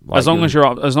legs. Like, As long as you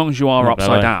are not upside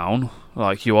gonna down,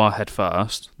 like you are head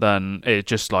first, then it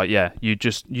just like you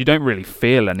don't really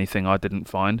feel anything. I didn't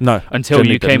find no until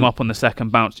generally you came didn't. up on the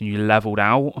second bounce and you leveled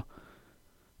out.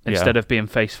 Instead of being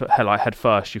head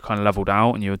first, you kind of leveled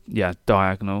out and you were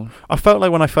diagonal. I felt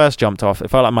like when I first jumped off, it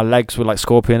felt like my legs were like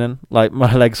scorpioning, like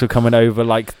my legs were coming over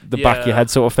like the back of your head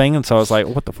sort of thing, and so I was like,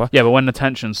 what the fuck? Yeah, but when the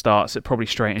tension starts, it probably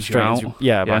straightens you out.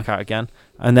 Back out again.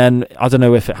 And then I don't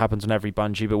know if it happens on every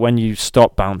bungee, but when you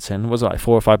stop bouncing, was it like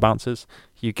 4 or 5 bounces?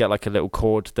 You get like a little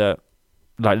cord that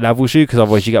like levels you, because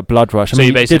otherwise you get blood rush. So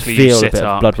you basically did feel a sit bit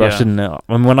up, of blood rush, yeah. didn't it?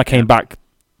 And when I came back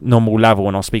normal level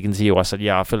when I was speaking to you, I said,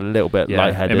 I feel a little bit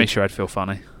lightheaded. It makes your head feel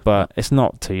funny. But it's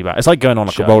not too bad. It's like going on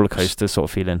like a roller coaster sort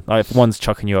of feeling. Like if one's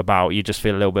chucking you about, you just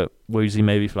feel a little bit woozy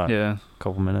maybe for like a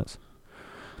couple of minutes.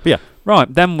 But yeah.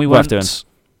 Right, then we Worth went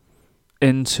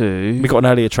into... We got an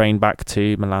earlier train back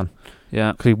to Milan.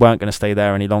 Yeah. Because we weren't going to stay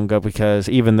there any longer, because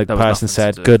even the person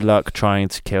said, good luck trying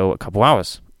to kill a couple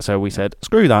hours. So we said,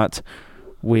 screw that.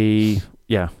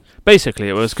 Basically,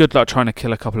 it was good luck trying to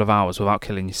kill a couple of hours without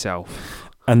killing yourself.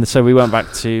 And so we went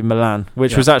back to Milan,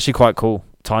 which was actually quite cool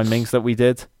timings that we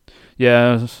did.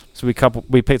 Yeah. So we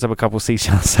picked up a couple sea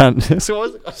shanty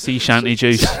sea shanty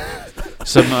juice.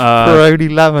 Some for only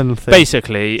lemon thing.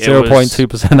 Basically,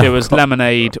 0.2%. It was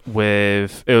lemonade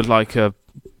with. It was like a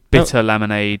bitter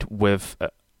lemonade with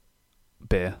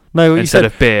beer. No, instead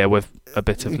of beer with a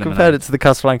bit of you lemonade. Compared it to the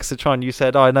Casablanca Citron. You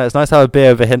said, "Oh no, it's nice to have a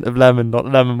beer with a hint of lemon, not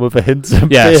lemon with a hint of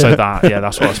beer." So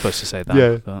that's what I was supposed to say.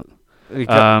 But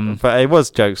it was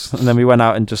jokes, and then we went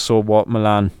out and just saw what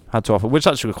Milan had to offer, which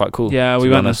actually was quite cool. Yeah, we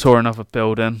went and saw another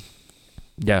building.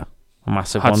 Yeah, a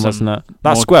massive one, wasn't it?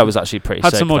 That square was actually pretty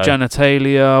sick. Had some more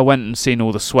genitalia, went and seen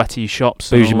all the sweaty shops.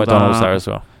 Bougie McDonald's there as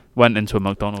well. Went into a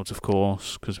McDonald's, of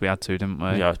course, because we had to, didn't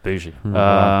we? Yeah, it was bougie.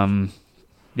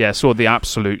 Saw the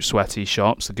absolute sweaty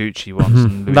shops, the Gucci ones.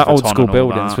 And Louis that Vuitton old school and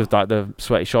buildings that. with like the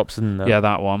sweaty shops and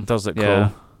that one. Does look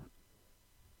cool.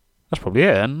 That's probably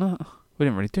it, isn't it? We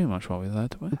didn't really do much while we were there,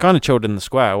 did we? Kind of chilled in the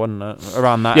square, wasn't it?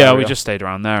 Around that area. we just stayed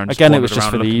around there. And again, it was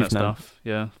just for the evening. Stuff.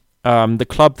 Yeah. The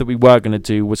club that we were going to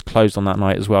do was closed on that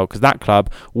night as well, because that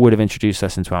club would have introduced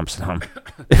us into Amsterdam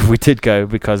if we did go,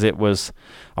 because it was,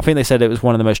 I think they said it was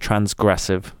one of the most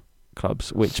transgressive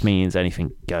clubs, which means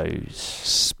anything goes.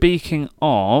 Speaking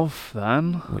of,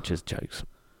 then, which is jokes.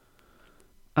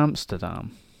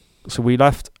 Amsterdam. So we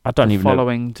left. I don't even know. The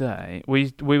following day,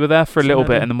 we were there for a little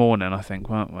bit in the morning, I think,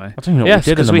 weren't we? I don't even know what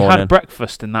we did in the morning. Yes, because we had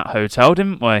breakfast in that hotel,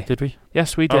 didn't we? Did we?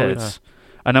 Yes, we did. Yeah.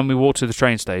 And then we walked to the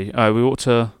train station. We walked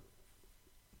to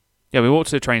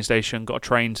the train station, got a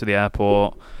train to the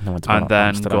airport, and then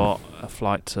Amsterdam. got a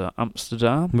flight to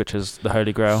Amsterdam, which is the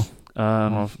holy grail.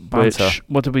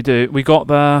 What did we do? We got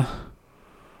there.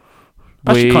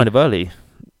 Actually, kind of early,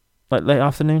 like late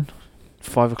afternoon,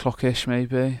 5 o'clock-ish,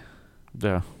 maybe.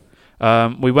 Yeah.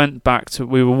 We went back to.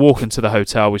 We were walking to the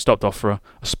hotel. We stopped off for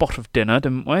a spot of dinner,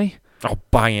 didn't we? Oh,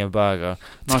 banging a burger.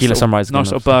 Tequila sunrise.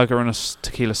 Nice little burger and a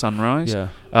tequila sunrise.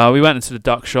 Yeah. We went into the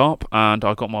duck shop and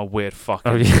I got my weird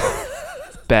fucking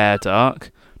bear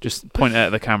duck. Just point it at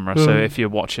the camera, so if you're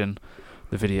watching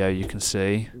the video, you can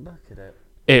see. Look at it.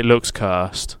 It looks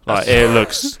cursed. Like it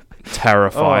looks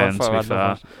terrifying. To be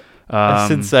fair,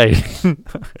 that's insane.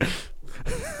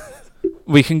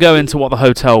 We can go into what the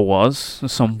hotel was.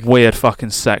 There's some weird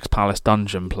fucking sex palace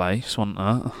dungeon place, wasn't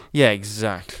there? Yeah,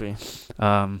 exactly.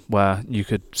 Where you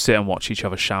could sit and watch each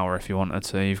other shower if you wanted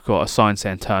to. You've got a sign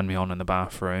saying "Turn me on" in the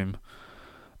bathroom,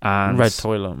 and red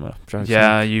toilet.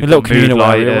 Yeah, you a little communal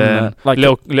area, like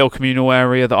little communal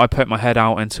area that I put my head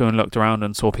out into and looked around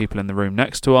and saw people in the room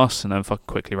next to us, and then fucking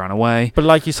quickly ran away. But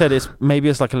like you said, it's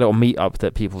like a little meet-up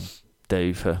that people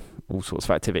do for all sorts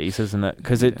of activities, isn't it?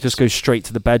 Because it just goes straight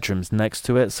to the bedrooms next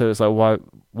to it. So it's like,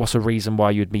 what's a reason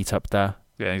why you'd meet up there?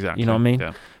 Yeah, exactly. You know what I mean?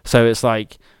 Yeah. So it's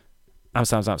like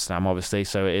Amsterdam, obviously.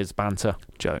 So it is banter.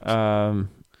 Jokes.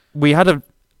 We had an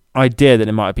idea that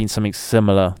it might have been something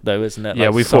similar, though, isn't it? Yeah,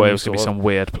 like we thought it was going to be some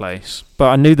weird place. But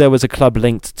I knew there was a club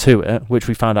linked to it, which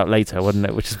we found out later, wasn't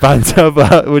it? Which is banter,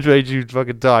 but which made you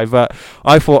fucking die. But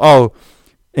I thought,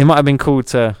 it might have been cool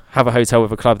to have a hotel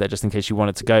with a club there just in case you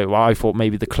wanted to go. Well, I thought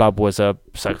maybe the club was you know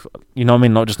what I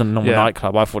mean? Not just a normal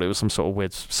nightclub. I thought it was some sort of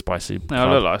weird, spicy club. No,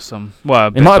 it looked like some. Well,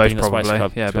 it might have been probably. a spicy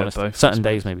club. Yeah, to be honest. both. Certain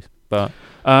days maybe, but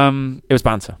it was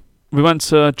banter. We went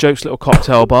to Joke's little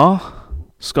cocktail bar.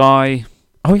 Sky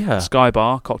Oh yeah, Sky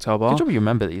Bar, cocktail bar. good job you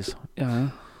remember these. Yeah,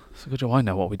 it's a good job I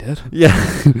know what we did. Yeah,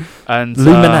 and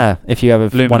Luminaire. If you ever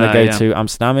want to Luminaire, go yeah. to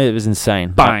Amsterdam, it was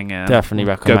insane. Bang, yeah. Definitely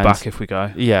Go recommend. back if we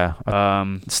go. Yeah,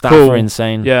 staff cool. are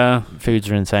insane. Yeah, Foods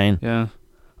are insane. yeah.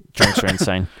 Drinks are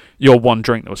insane. Your one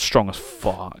drink that was strong as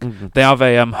fuck. Mm-hmm. They have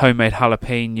a homemade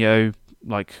jalapeno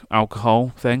like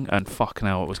alcohol thing, and fucking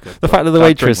hell, it was good. The fact that the that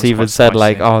waitress drink was even quite said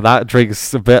like, spicy. "Oh, that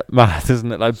drink's a bit mad,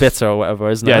 isn't it? Like bitter or whatever,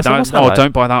 isn't it?" Yeah, I said, "What's that like?"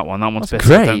 don't buy that one. That one's That's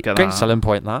bitter. great. Don't get Great that. selling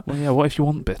point. That. Well, yeah. What if you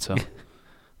want bitter?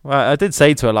 Well, I did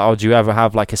say to her like, "Oh, do you ever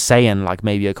have like a say in like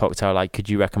maybe a cocktail? Like, could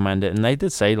you recommend it?" And they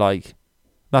did say like,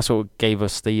 that's what gave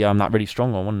us the that really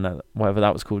strong one, wasn't it? Whatever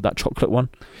that was called, that chocolate one.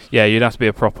 Yeah, you'd have to be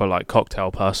a proper like cocktail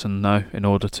person though in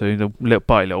order to. The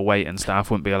little waiting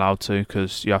staff wouldn't be allowed to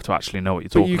because you have to actually know what you're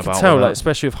But talking you about. can tell, with like, it.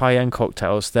 especially with high-end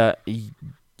cocktails, that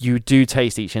you do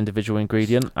taste each individual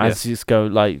ingredient as you just go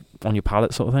like on your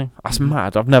palate, sort of thing. That's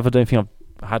mad. I've never don't think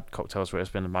I've had cocktails where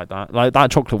it's been like that. Like that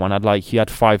chocolate one had like you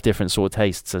had 5 different sort of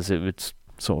tastes as it would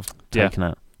sort of taken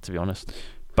it. To be honest.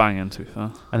 Banging too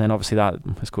far. And then obviously that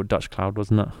was called Dutch Cloud,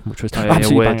 wasn't it? Which was Yeah,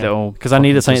 absolutely weird banging. little. Because I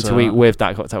needed something fucking to eat dessert. with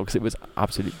that cocktail because it was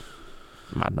absolute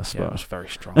madness. Yeah, it But was very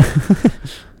strong.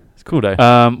 it's cool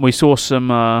though. We saw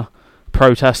some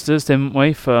protesters, didn't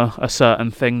we, for a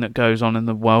certain thing that goes on in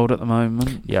the world at the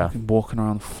moment? Yeah. Fucking walking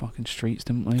around the fucking streets,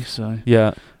 didn't we? So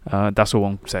Yeah. that's all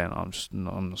I'm saying. I'm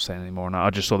not saying any more on that. I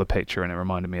just saw the picture and it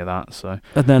reminded me of that. So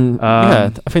And then I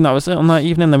think that was it on that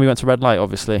evening. Then we went to Red Light,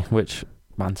 obviously, which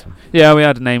bantam. yeah, we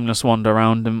had a nameless wander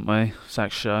around, didn't we?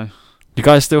 Sex show. You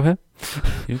guys still here?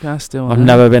 You guys still? I've there?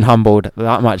 never been humbled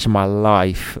that much in my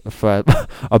life for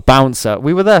a bouncer.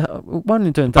 We were there. We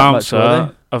weren't doing that much, were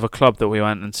Bouncer of a club that we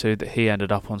went into that he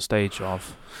ended up on stage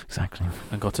of they? Exactly.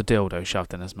 and got a dildo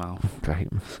shoved in his mouth. Great.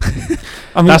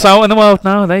 I mean, That's out in the world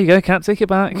now. There you go. Can't take it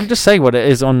back. you just say what it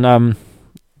is on.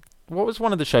 What was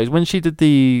one of the shows when she did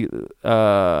the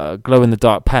glow in the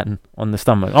dark pen on the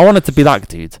stomach? I wanted to be that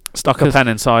dude. Stuck a pen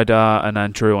inside her and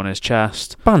then drew on his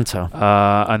chest. Banter.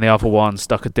 And the other one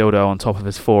stuck a dildo on top of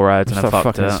his forehead and then Start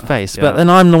fucked fucking it. his face. Yeah. But then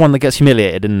I'm the one that gets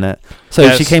humiliated, isn't it? So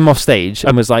Yes. she came off stage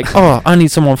and was like, "Oh, I need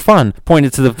someone fun."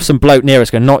 Pointed to some bloke near us,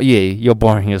 going, "Not you. You're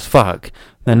boring as fuck."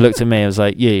 Then looked at me and was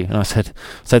like, "You." And I said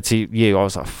to you, I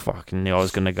was like, "Fucking knew I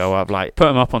was gonna go up." Like, Put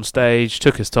him up on stage,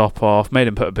 took his top off, made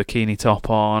him put a bikini top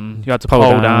on. You had to Pole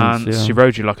pole dance, dance. yeah. She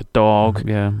rode you like a dog.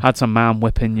 yeah, Had some man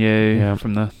whipping you Yeah.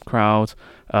 from the crowd.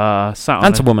 Sat on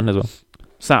and a woman as well.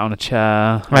 sat on a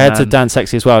chair. I had to and dance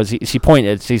sexy as well. She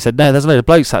pointed. She said, "No, there's a load of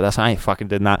blokes sat there." I said, "I ain't fucking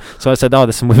doing that." So I said, "Oh,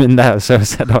 there's some women there." So I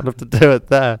said, "I'd have to do it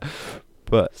there."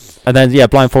 And then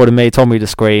blindfolded me, told me to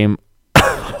scream.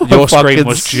 Your scream Fucking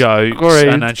was jokes,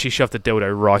 screamed. and then she shoved a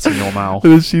dildo right in your mouth.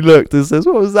 And then she looked and says,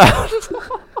 "What was that?"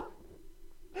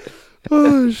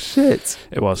 Oh shit!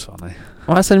 It was funny.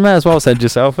 Well, I said, you may as well send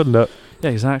yourself, and look.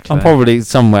 Yeah, exactly. I'm probably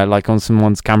somewhere like on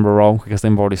someone's camera roll because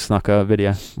they've probably snuck a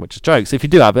video, which is jokes. If you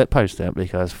do have it, post it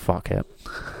because fuck it.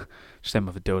 just him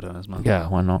with a dildo in his mouth. Yeah,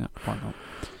 why not? Yeah, why not?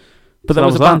 But So there that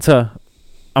was a was that. banter.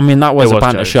 I mean, that was It a was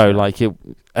banter jokes, show. yeah. Like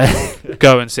it,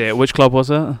 Go and see it. Which club was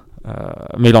it?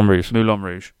 Moulin Rouge. Moulin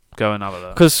Rouge. Go and have a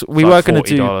look. Because we It's were like going to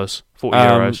do $40,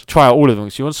 €40. try out all of them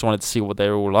because you just wanted to see what they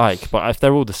were all like. But if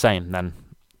they're all the same, then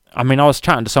I mean, I was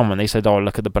chatting to someone. They said, "Oh,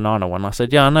 look at the banana one." I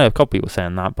said, "Yeah, I know. A couple people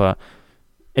saying that, but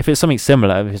if it's something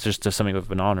similar, it's just something with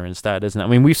banana instead, isn't it?" I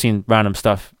mean, we've seen random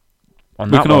stuff on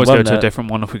We that can one, always go won't to a it? different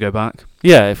one if we go back.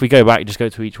 Yeah, if we go back, you just go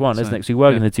to each one, So, isn't it? 'Cause we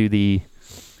were yeah. going to do the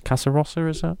Casa Rossa,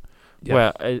 is it? Yeah.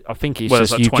 Where I think it's Well,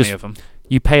 just there's like you 20 just of them.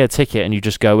 you pay a ticket and you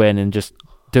just go in and just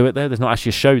do it there. There's not actually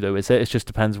a show though, is it? It just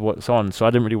depends what's on. So I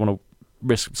didn't really want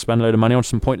to spend a load of money on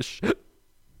some pointless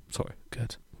Sorry.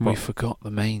 Good. What? We forgot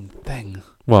the main thing.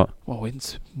 What? Well,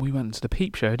 we went into the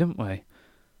peep show, didn't we?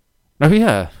 Oh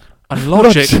yeah. And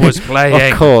Logic was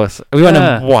playing. Of course. We went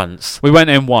Yeah. in once. We went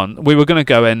in one. We were going to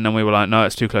go in and we were like, no,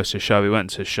 it's too close to the show. We went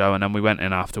to the show and then we went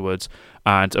in afterwards.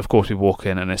 And of course we walk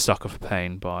in and it's Sucker for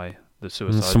Pain by the And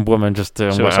Suicide some woman just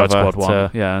doing Suicide whatever Squad one.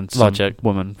 to Yeah, and Logic. some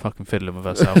woman fucking fiddling with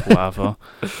herself or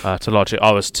whatever to Logic.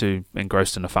 I was too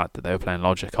engrossed in the fact that they were playing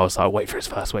Logic. I was like, wait for his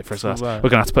verse. We're going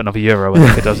to have to put another euro in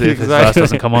if it does if his verse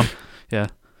doesn't come on. Yeah.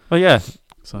 Well, yeah.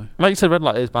 So Like you said, Red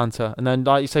Light is banter. And then,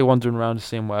 like you say, wandering around and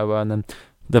seeing whatever. And then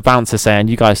the bouncer saying,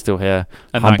 "You guys still here?"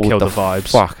 and that humbled killed the vibes.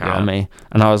 Fuck out of me.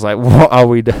 And I was like, what are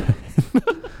we doing?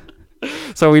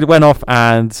 So we went off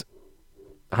and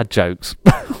had jokes.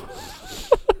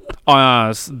 I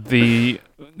was the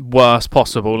worst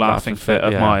possible laughing Laughing fit fit,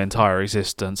 of yeah. my entire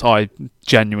existence. I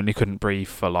genuinely couldn't breathe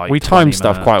for like We 20 timed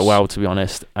stuff quite minutes. well, to be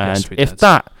honest. And Yes, we if did.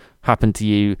 that happened to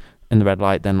you in the Red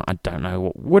Light, then I don't know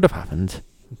what would have happened.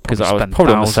 Because I was spent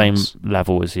probably on the same thousands.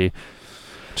 level as you.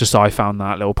 Just I found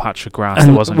that little patch of grass.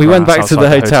 And It wasn't we went grass back to outside the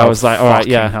hotel. I was like, all right,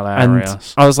 Fucking yeah.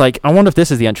 hilarious. And I was like, I wonder if this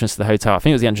is the entrance to the hotel. I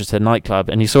think it was the entrance to the nightclub.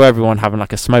 And you saw everyone having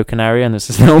like a smoking area, and there's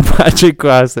this little patch of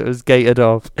grass that was gated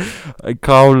off. And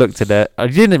Carl looked at it. I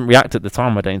didn't react at the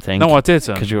time, I don't think. No, I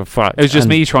didn't. Because you were fucked. It was just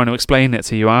me trying to explain it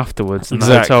to you afterwards in the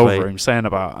hotel room, saying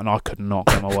about it, and I could not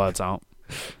get my words out.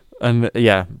 And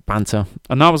yeah, banter.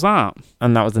 And that was that.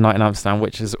 And that was the night in Amsterdam,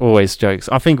 which is always jokes.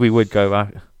 I think we would go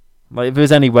back. Like, if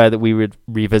there's anywhere that we would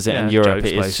revisit in Europe,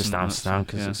 it is just Amsterdam,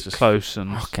 because it's just close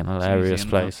and fucking hilarious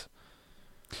place.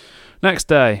 Next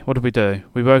day, what did we do?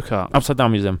 We woke up. Upside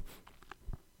Down Museum.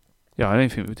 Yeah, I don't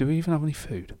think... Did we even have any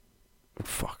food?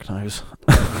 Fuck knows.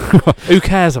 Who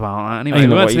cares about that? Anyway,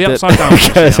 we went to the Upside Down Museum.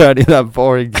 Who cares Museum. about any of that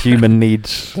boring human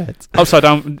needs shit? Upside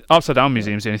Down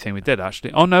Museum is the only thing we did,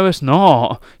 actually. Oh, no, it's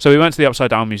not. So we went to the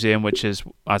Upside Down Museum, which is,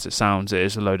 as it sounds, it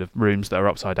is a load of rooms that are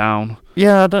upside down.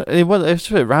 Yeah, it was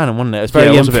a bit random, wasn't it? It's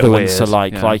very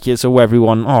influencer-like. Yeah. Like, it's all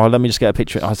everyone, let me just get a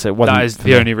picture. I said, it wasn't. That is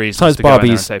the only reason. Besides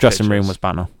Barbie's dressing room was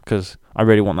banner, because I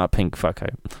really want that pink fur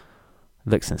coat. It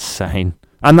looks insane.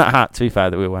 And that hat, to be fair,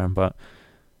 that we were wearing, but...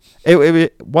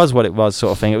 It was what it was,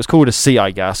 sort of thing. It was called a sea, I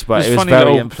guess, but it was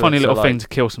very funny little thing to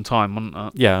kill some time, wasn't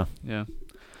it? Yeah.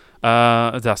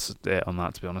 Yeah. That's it on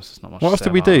that, to be honest. There's not much. What else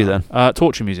did we do then?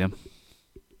 Torture Museum.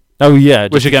 Oh yeah,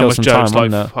 which again was jokes,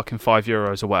 time, like fucking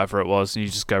 €5 or whatever it was, and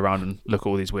you just go around and look at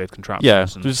all these weird contraptions. Yeah,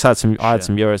 we just had some. I had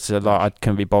some euros to like. I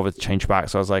couldn't be bothered to change back,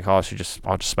 so I was like, I'll just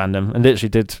spend them, and literally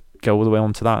did go all the way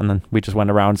on to that, and then we just went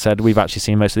around and said we've actually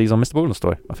seen most of these on Mr. Baller's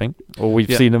story, I think, or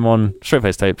we've seen them on Straight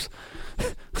Face tapes.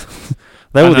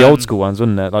 They were the old school ones,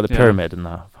 wasn't it? Like the pyramid and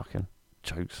that fucking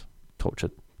jokes,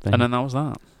 tortured thing. And then that was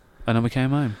that. And then we came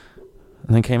home.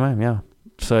 And then came home, yeah.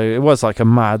 So it was like a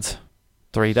mad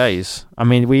 3 days. I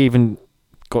mean, we even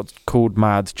got called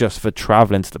mad just for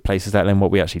travelling to the places, let alone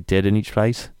what we actually did in each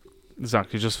place.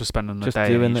 Exactly, just for spending the just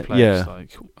day in each place. Yeah.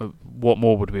 Like, what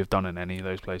more would we have done in any of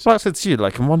those places? Well, I said to you,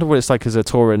 like, I wonder what it's like as a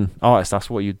touring artist. That's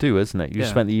what you do, isn't it? You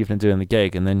spent the evening doing the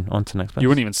gig and then on to the next place. You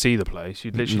wouldn't even see the place.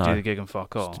 You'd literally do the gig and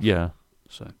fuck off. Yeah.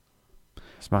 So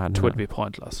it's mad. It would be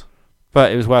pointless.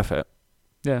 But it was worth it.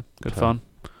 Yeah, good fun.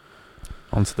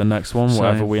 On to the next one,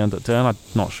 whatever we end up doing. I'm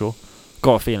not sure.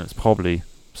 Got a feeling it's probably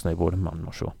snowboarding, I'm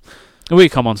not sure. We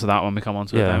come on to that when we come on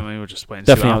to it, don't we? We're just waiting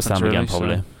to see what happens, Definitely really, again,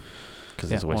 probably. Because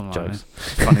there's always jokes.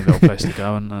 Funny little place to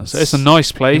go, and so it's a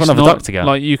nice place. You have a duck to get.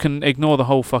 Like, you can ignore the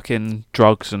whole fucking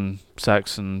drugs and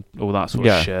sex and all that sort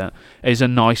of shit. It's a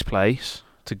nice place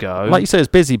to go. Like you say, it's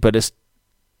busy, but it's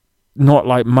not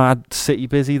like mad city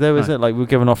busy though, is it? Like, we're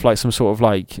giving off like some sort of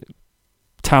like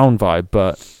town vibe,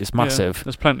 but it's massive. Yeah,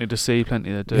 there's plenty to see, plenty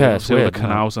to do. Yeah, it's weird, all the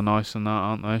canals are nice and that,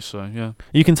 aren't they? So yeah,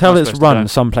 you can tell it's run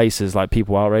some places like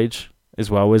people our age as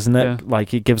well, isn't it? Yeah.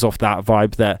 Like, it gives off that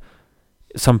vibe that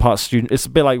some parts student. It's a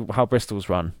bit like how Bristol's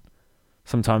run.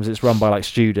 Sometimes it's run by like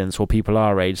students or people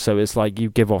our age, so it's like you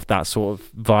give off that sort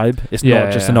of vibe. It's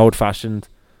not just an old fashioned.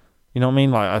 You know what I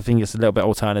mean? Like, I think it's a little bit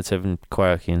alternative and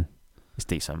quirky, and it's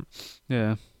decent.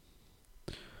 Yeah.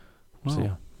 Well, so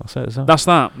yeah, that's it. Isn't it? That's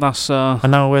that. That's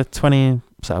and now we're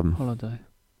 27. Holiday.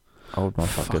 Old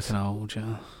motherfuckers. Fucking old,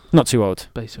 yeah. Not too old.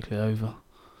 Basically over.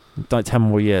 Like 10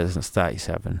 more years and it's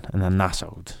 37, and then that's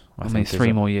old. I mean,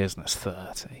 3 more years and it's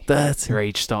 30. 30. Your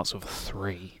age starts with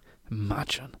 3.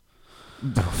 Imagine.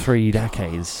 3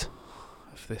 decades.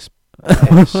 Of this.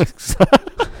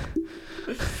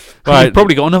 Right. You've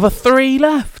probably got another 3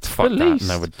 left. Fuck at that. least.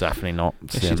 No, we're definitely not.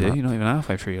 Yes, you do. You're not even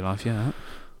halfway through your life yet.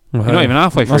 Well, you're not even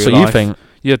halfway through that's your what life. You think.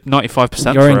 You're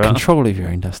 95% You're in through it. control of your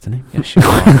own destiny. Yes, you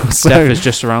are. Death is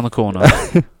just around the corner.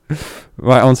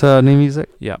 Right, on to new music.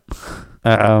 Yep.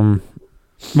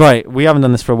 Right, we haven't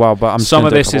done this for a while, but some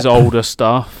of this is older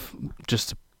stuff.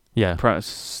 Just to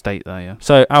state there, yeah.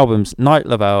 So albums: Night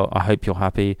Lavelle, I Hope You're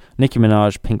Happy; Nicki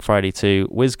Minaj, Pink Friday 2;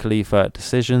 Wiz Khalifa,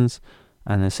 Decisions;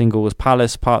 and the single was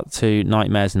Palace Part 2,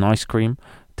 Nightmares and Ice Cream;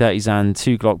 Dirty Zan,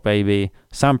 2 Glock Baby;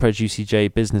 Sampra, Juicy J,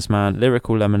 Businessman;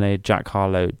 Lyrical Lemonade, Jack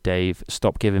Harlow, Dave;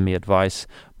 Stop Giving Me Advice;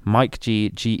 Mike G,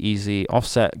 G-Eazy,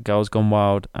 Offset, Girls Gone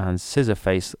Wild; and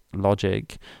Scissorface,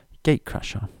 Logic,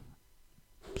 Gatecrasher.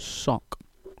 Sock.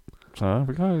 So there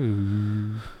we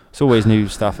go. It's always new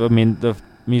stuff. I mean, the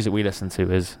music we listen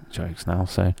to is jokes now,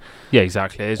 so yeah,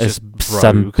 exactly. It's just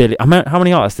 7 billion. How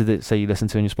many artists did it say you listen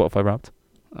to in your Spotify Wrapped?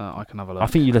 I can have a look. I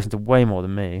think you listen to way more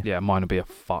than me. Yeah, mine would be a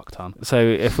fuck ton. So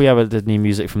if we ever did new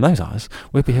music from those artists,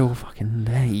 we'd be here all fucking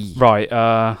day.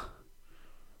 Right.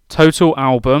 Total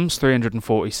albums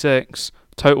 346.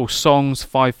 Total songs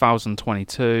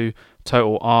 5,022.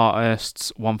 Total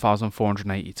artists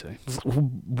 1,482.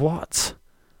 What?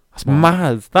 That's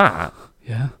mad. That.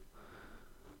 Yeah.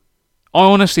 I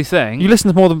honestly think You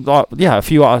listen to more than a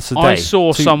few artists a day. I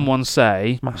saw someone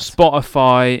say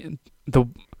Spotify.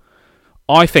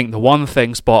 I think the one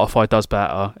thing Spotify does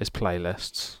better is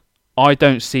playlists. I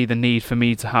don't see the need for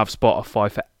me to have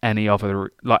Spotify for any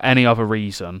other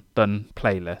reason than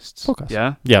playlists.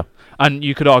 Podcast. Yeah. And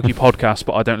you could argue podcasts,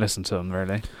 but I don't listen to them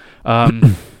really.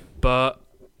 But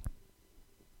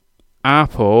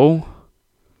Apple,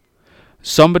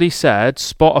 somebody said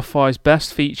Spotify's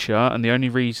best feature and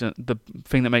the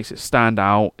thing that makes it stand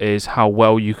out is how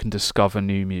well you can discover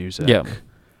new music. Yeah.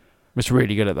 It's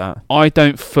really good at that. I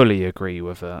don't fully agree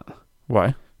with it.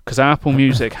 Why? Because Apple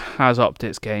Music has upped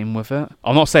its game with it.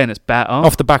 I'm not saying it's better.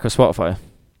 Off the back of Spotify,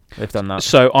 they've done that.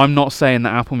 So I'm not saying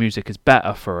that Apple Music is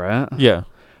better for it. Yeah.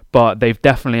 But they've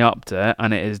definitely upped it,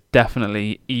 and it is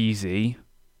definitely easy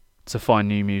to find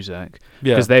new music.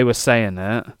 Yeah. Because they were saying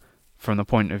it from the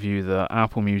point of view that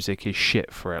Apple Music is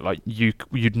shit for it. Like,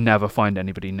 you'd never find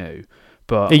anybody new.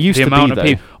 But it used the to amount be, of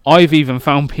people, I've even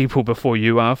found people before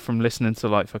you have from listening to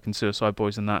like fucking Suicide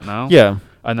Boys and that now. Yeah.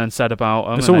 And then said about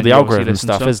them. It's all the algorithm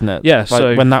stuff, isn't it? Yeah. Like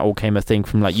So when that all came a thing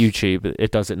from like YouTube,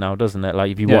 it does it now, doesn't it?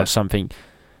 Like if you watch something,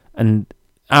 and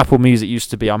Apple Music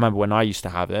used to be. I remember when I used to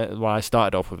have it when I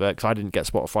started off with it because I didn't get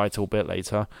Spotify till a bit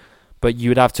later. But you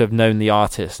would have to have known the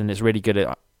artist, and it's really good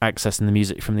at accessing the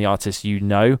music from the artist you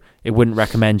know. It wouldn't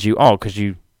recommend you because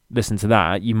you listen to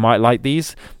that, you might like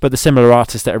these, but the similar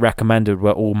artists that are recommended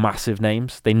were all massive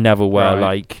names. They never were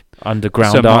like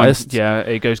underground artists.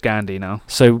 It goes Gandhi now.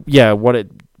 So what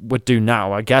it would do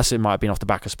now, I guess it might have been off the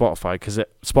back of Spotify, because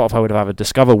Spotify would have a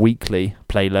Discover Weekly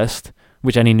playlist,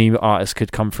 which any new artist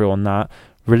could come through on that.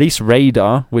 Release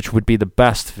Radar, which would be the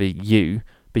best for you,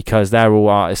 because they're all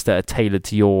artists that are tailored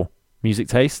to your music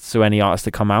taste, so any artists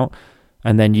that come out.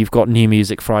 And then you've got New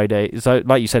Music Friday. So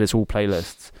like you said, it's all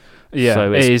playlists. Yeah,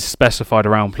 so it is specified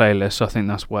around playlists. I think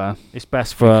that's where it's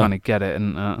best for kind of get it.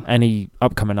 And any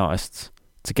upcoming artists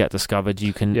to get discovered,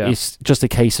 you can. Yeah. It's just a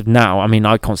case of now. I mean,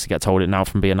 I constantly get told it now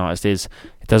from being an artist.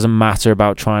 It doesn't matter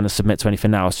about trying to submit to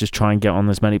anything else. Just try and get on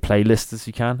as many playlists as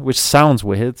you can, which sounds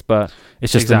weird, but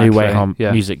it's just a new way how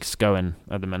music's going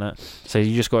at the minute. So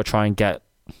you just got to try and get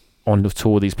on to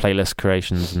all these playlist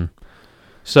creations and.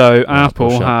 So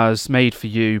Apple has made for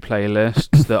you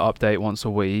playlists that update once a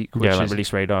week. Which like is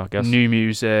Release Radar, I guess. New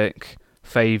music,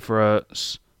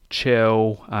 favourites,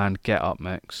 chill, and get up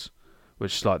mix,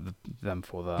 which is like them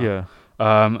for that. Yeah.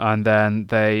 And then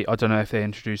I don't know if they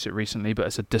introduced it recently, but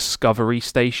it's a discovery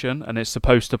station, and it's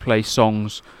supposed to play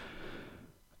songs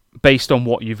based on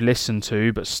what you've listened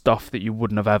to, but stuff that you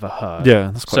wouldn't have ever heard.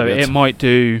 Yeah, that's quite good. So it might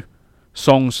do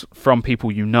songs from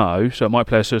people you know, so it might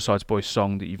play a Suicide Boys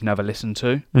song that you've never listened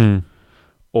to,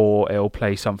 or it'll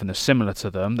play something that's similar to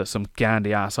them, that's some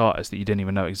Gandhi ass artist that you didn't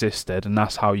even know existed, and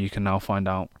that's how you can now find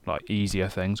out like easier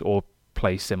things or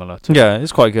play similar to. Yeah,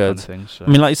 it's quite good. Things, so. I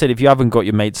mean, like you said, if you haven't got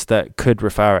your mates that could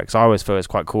refer it, because I always feel it's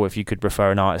quite cool if you could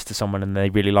refer an artist to someone and they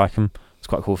really like them. It's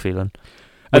quite a cool feeling.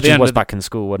 Which was back in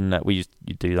school, wasn't it?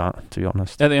 You'd do that, to be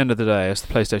honest. At the end of the day, it's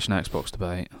the PlayStation Xbox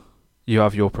debate. You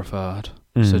have your preferred.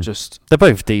 So just they're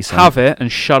both decent. Have it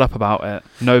and shut up about it.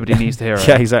 Nobody needs to hear it.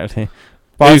 Yeah, exactly.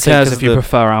 But who cares if you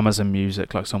prefer Amazon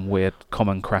Music, like some weird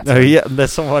common cretin? Oh yeah,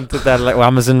 there's someone did that like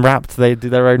Amazon Wrapped. They do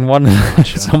their own one.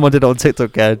 Someone did it on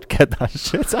TikTok. Get that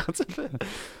shit out of it.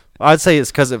 I'd say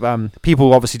it's because of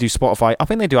people obviously do Spotify. I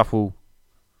think they do Apple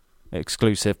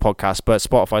exclusive podcasts, but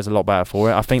Spotify's a lot better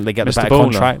for it. I think they get the better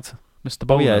contract. Mr.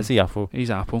 Bowler. Oh yeah, is he Apple? He's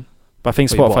Apple. But I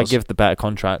think Spotify give the better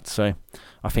contract, so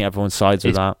I think everyone sides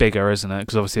with that. It's bigger, isn't it?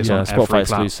 Because obviously it's on Spotify every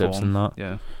exclusives platform. and that.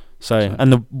 Yeah. So,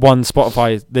 and the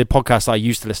podcast I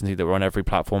used to listen to that were on every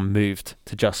platform moved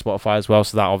to just Spotify as well.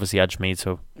 So that obviously edged me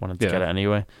to wanting to get it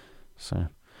anyway. So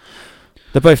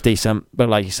they're both decent, but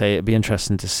like you say, it'd be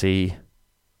interesting to see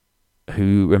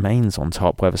who remains on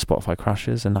top, whether Spotify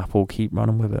crashes and Apple keep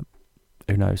running with it.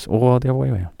 Who knows? Or the other way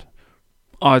around.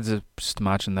 I'd just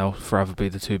imagine they'll forever be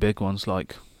the two big ones,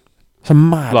 like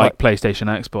PlayStation,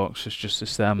 Xbox. It's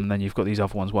just them, and then you've got these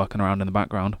other ones working around in the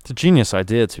background. It's a genius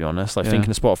idea, to be honest. Like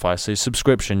thinking of Spotify, so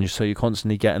subscription, so you're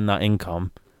constantly getting that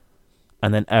income,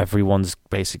 and then everyone's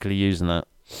basically using it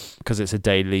because it's a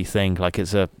daily thing. Like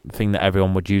it's a thing that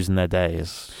everyone would use in their day.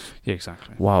 Yeah,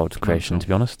 exactly. Wild creation, to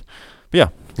be honest. But yeah,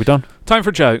 we're done. Time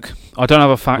for a joke. I don't have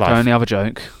a fact. I only have a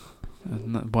joke.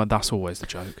 Well, that's always the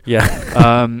joke.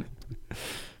 Yeah.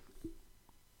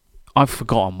 I've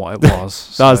forgotten what it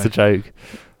was. That was the joke.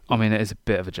 I mean, it is a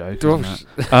bit of a joke, isn't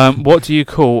it? What do you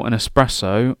call an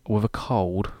espresso with a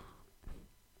cold?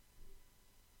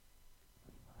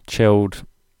 Chilled.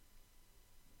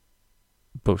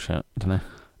 Bullshit, I don't know.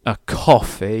 A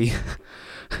coffee.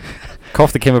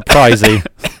 Coffee came a pricey.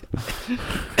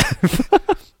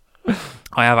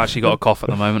 I have actually got a cough at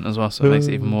the moment as well, so it makes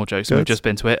it even more jokes. We've just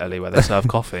been to Italy where they serve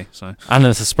coffee, so and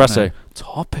an espresso.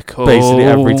 Topical. Basically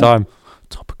every time.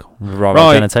 Topical.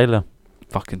 Right. Genitalia.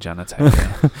 Fucking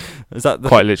genitalia. Is that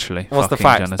quite literally? What's the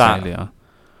fact? Genitalia.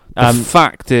 The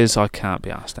fact is, I can't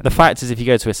be asked. The fact is, if you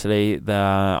go to Italy,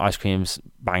 the ice cream's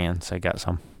banging, so get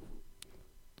some.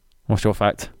 What's your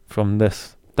fact from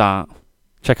this? That.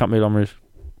 Check out Moulin Rouge.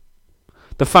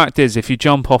 The fact is, if you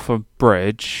jump off a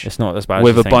bridge, it's not as bad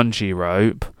with as a bungee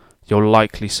rope, you'll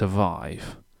likely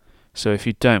survive. So if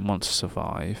you don't want to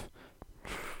survive,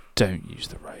 don't use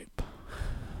the rope.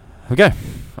 Okay.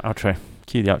 Outro.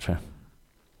 Cue the outro.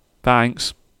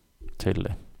 Thanks.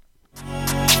 Totally.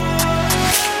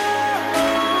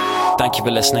 Thank you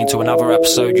for listening to another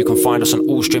episode. You can find us on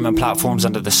all streaming platforms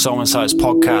under the Soul Insights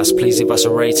podcast. Please leave us a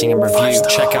rating and review.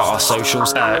 Check out our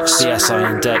socials,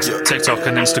 CSI Index, TikTok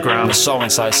and Instagram, the Soul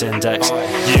Insights Index,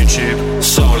 YouTube,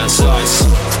 Soul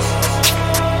Insights.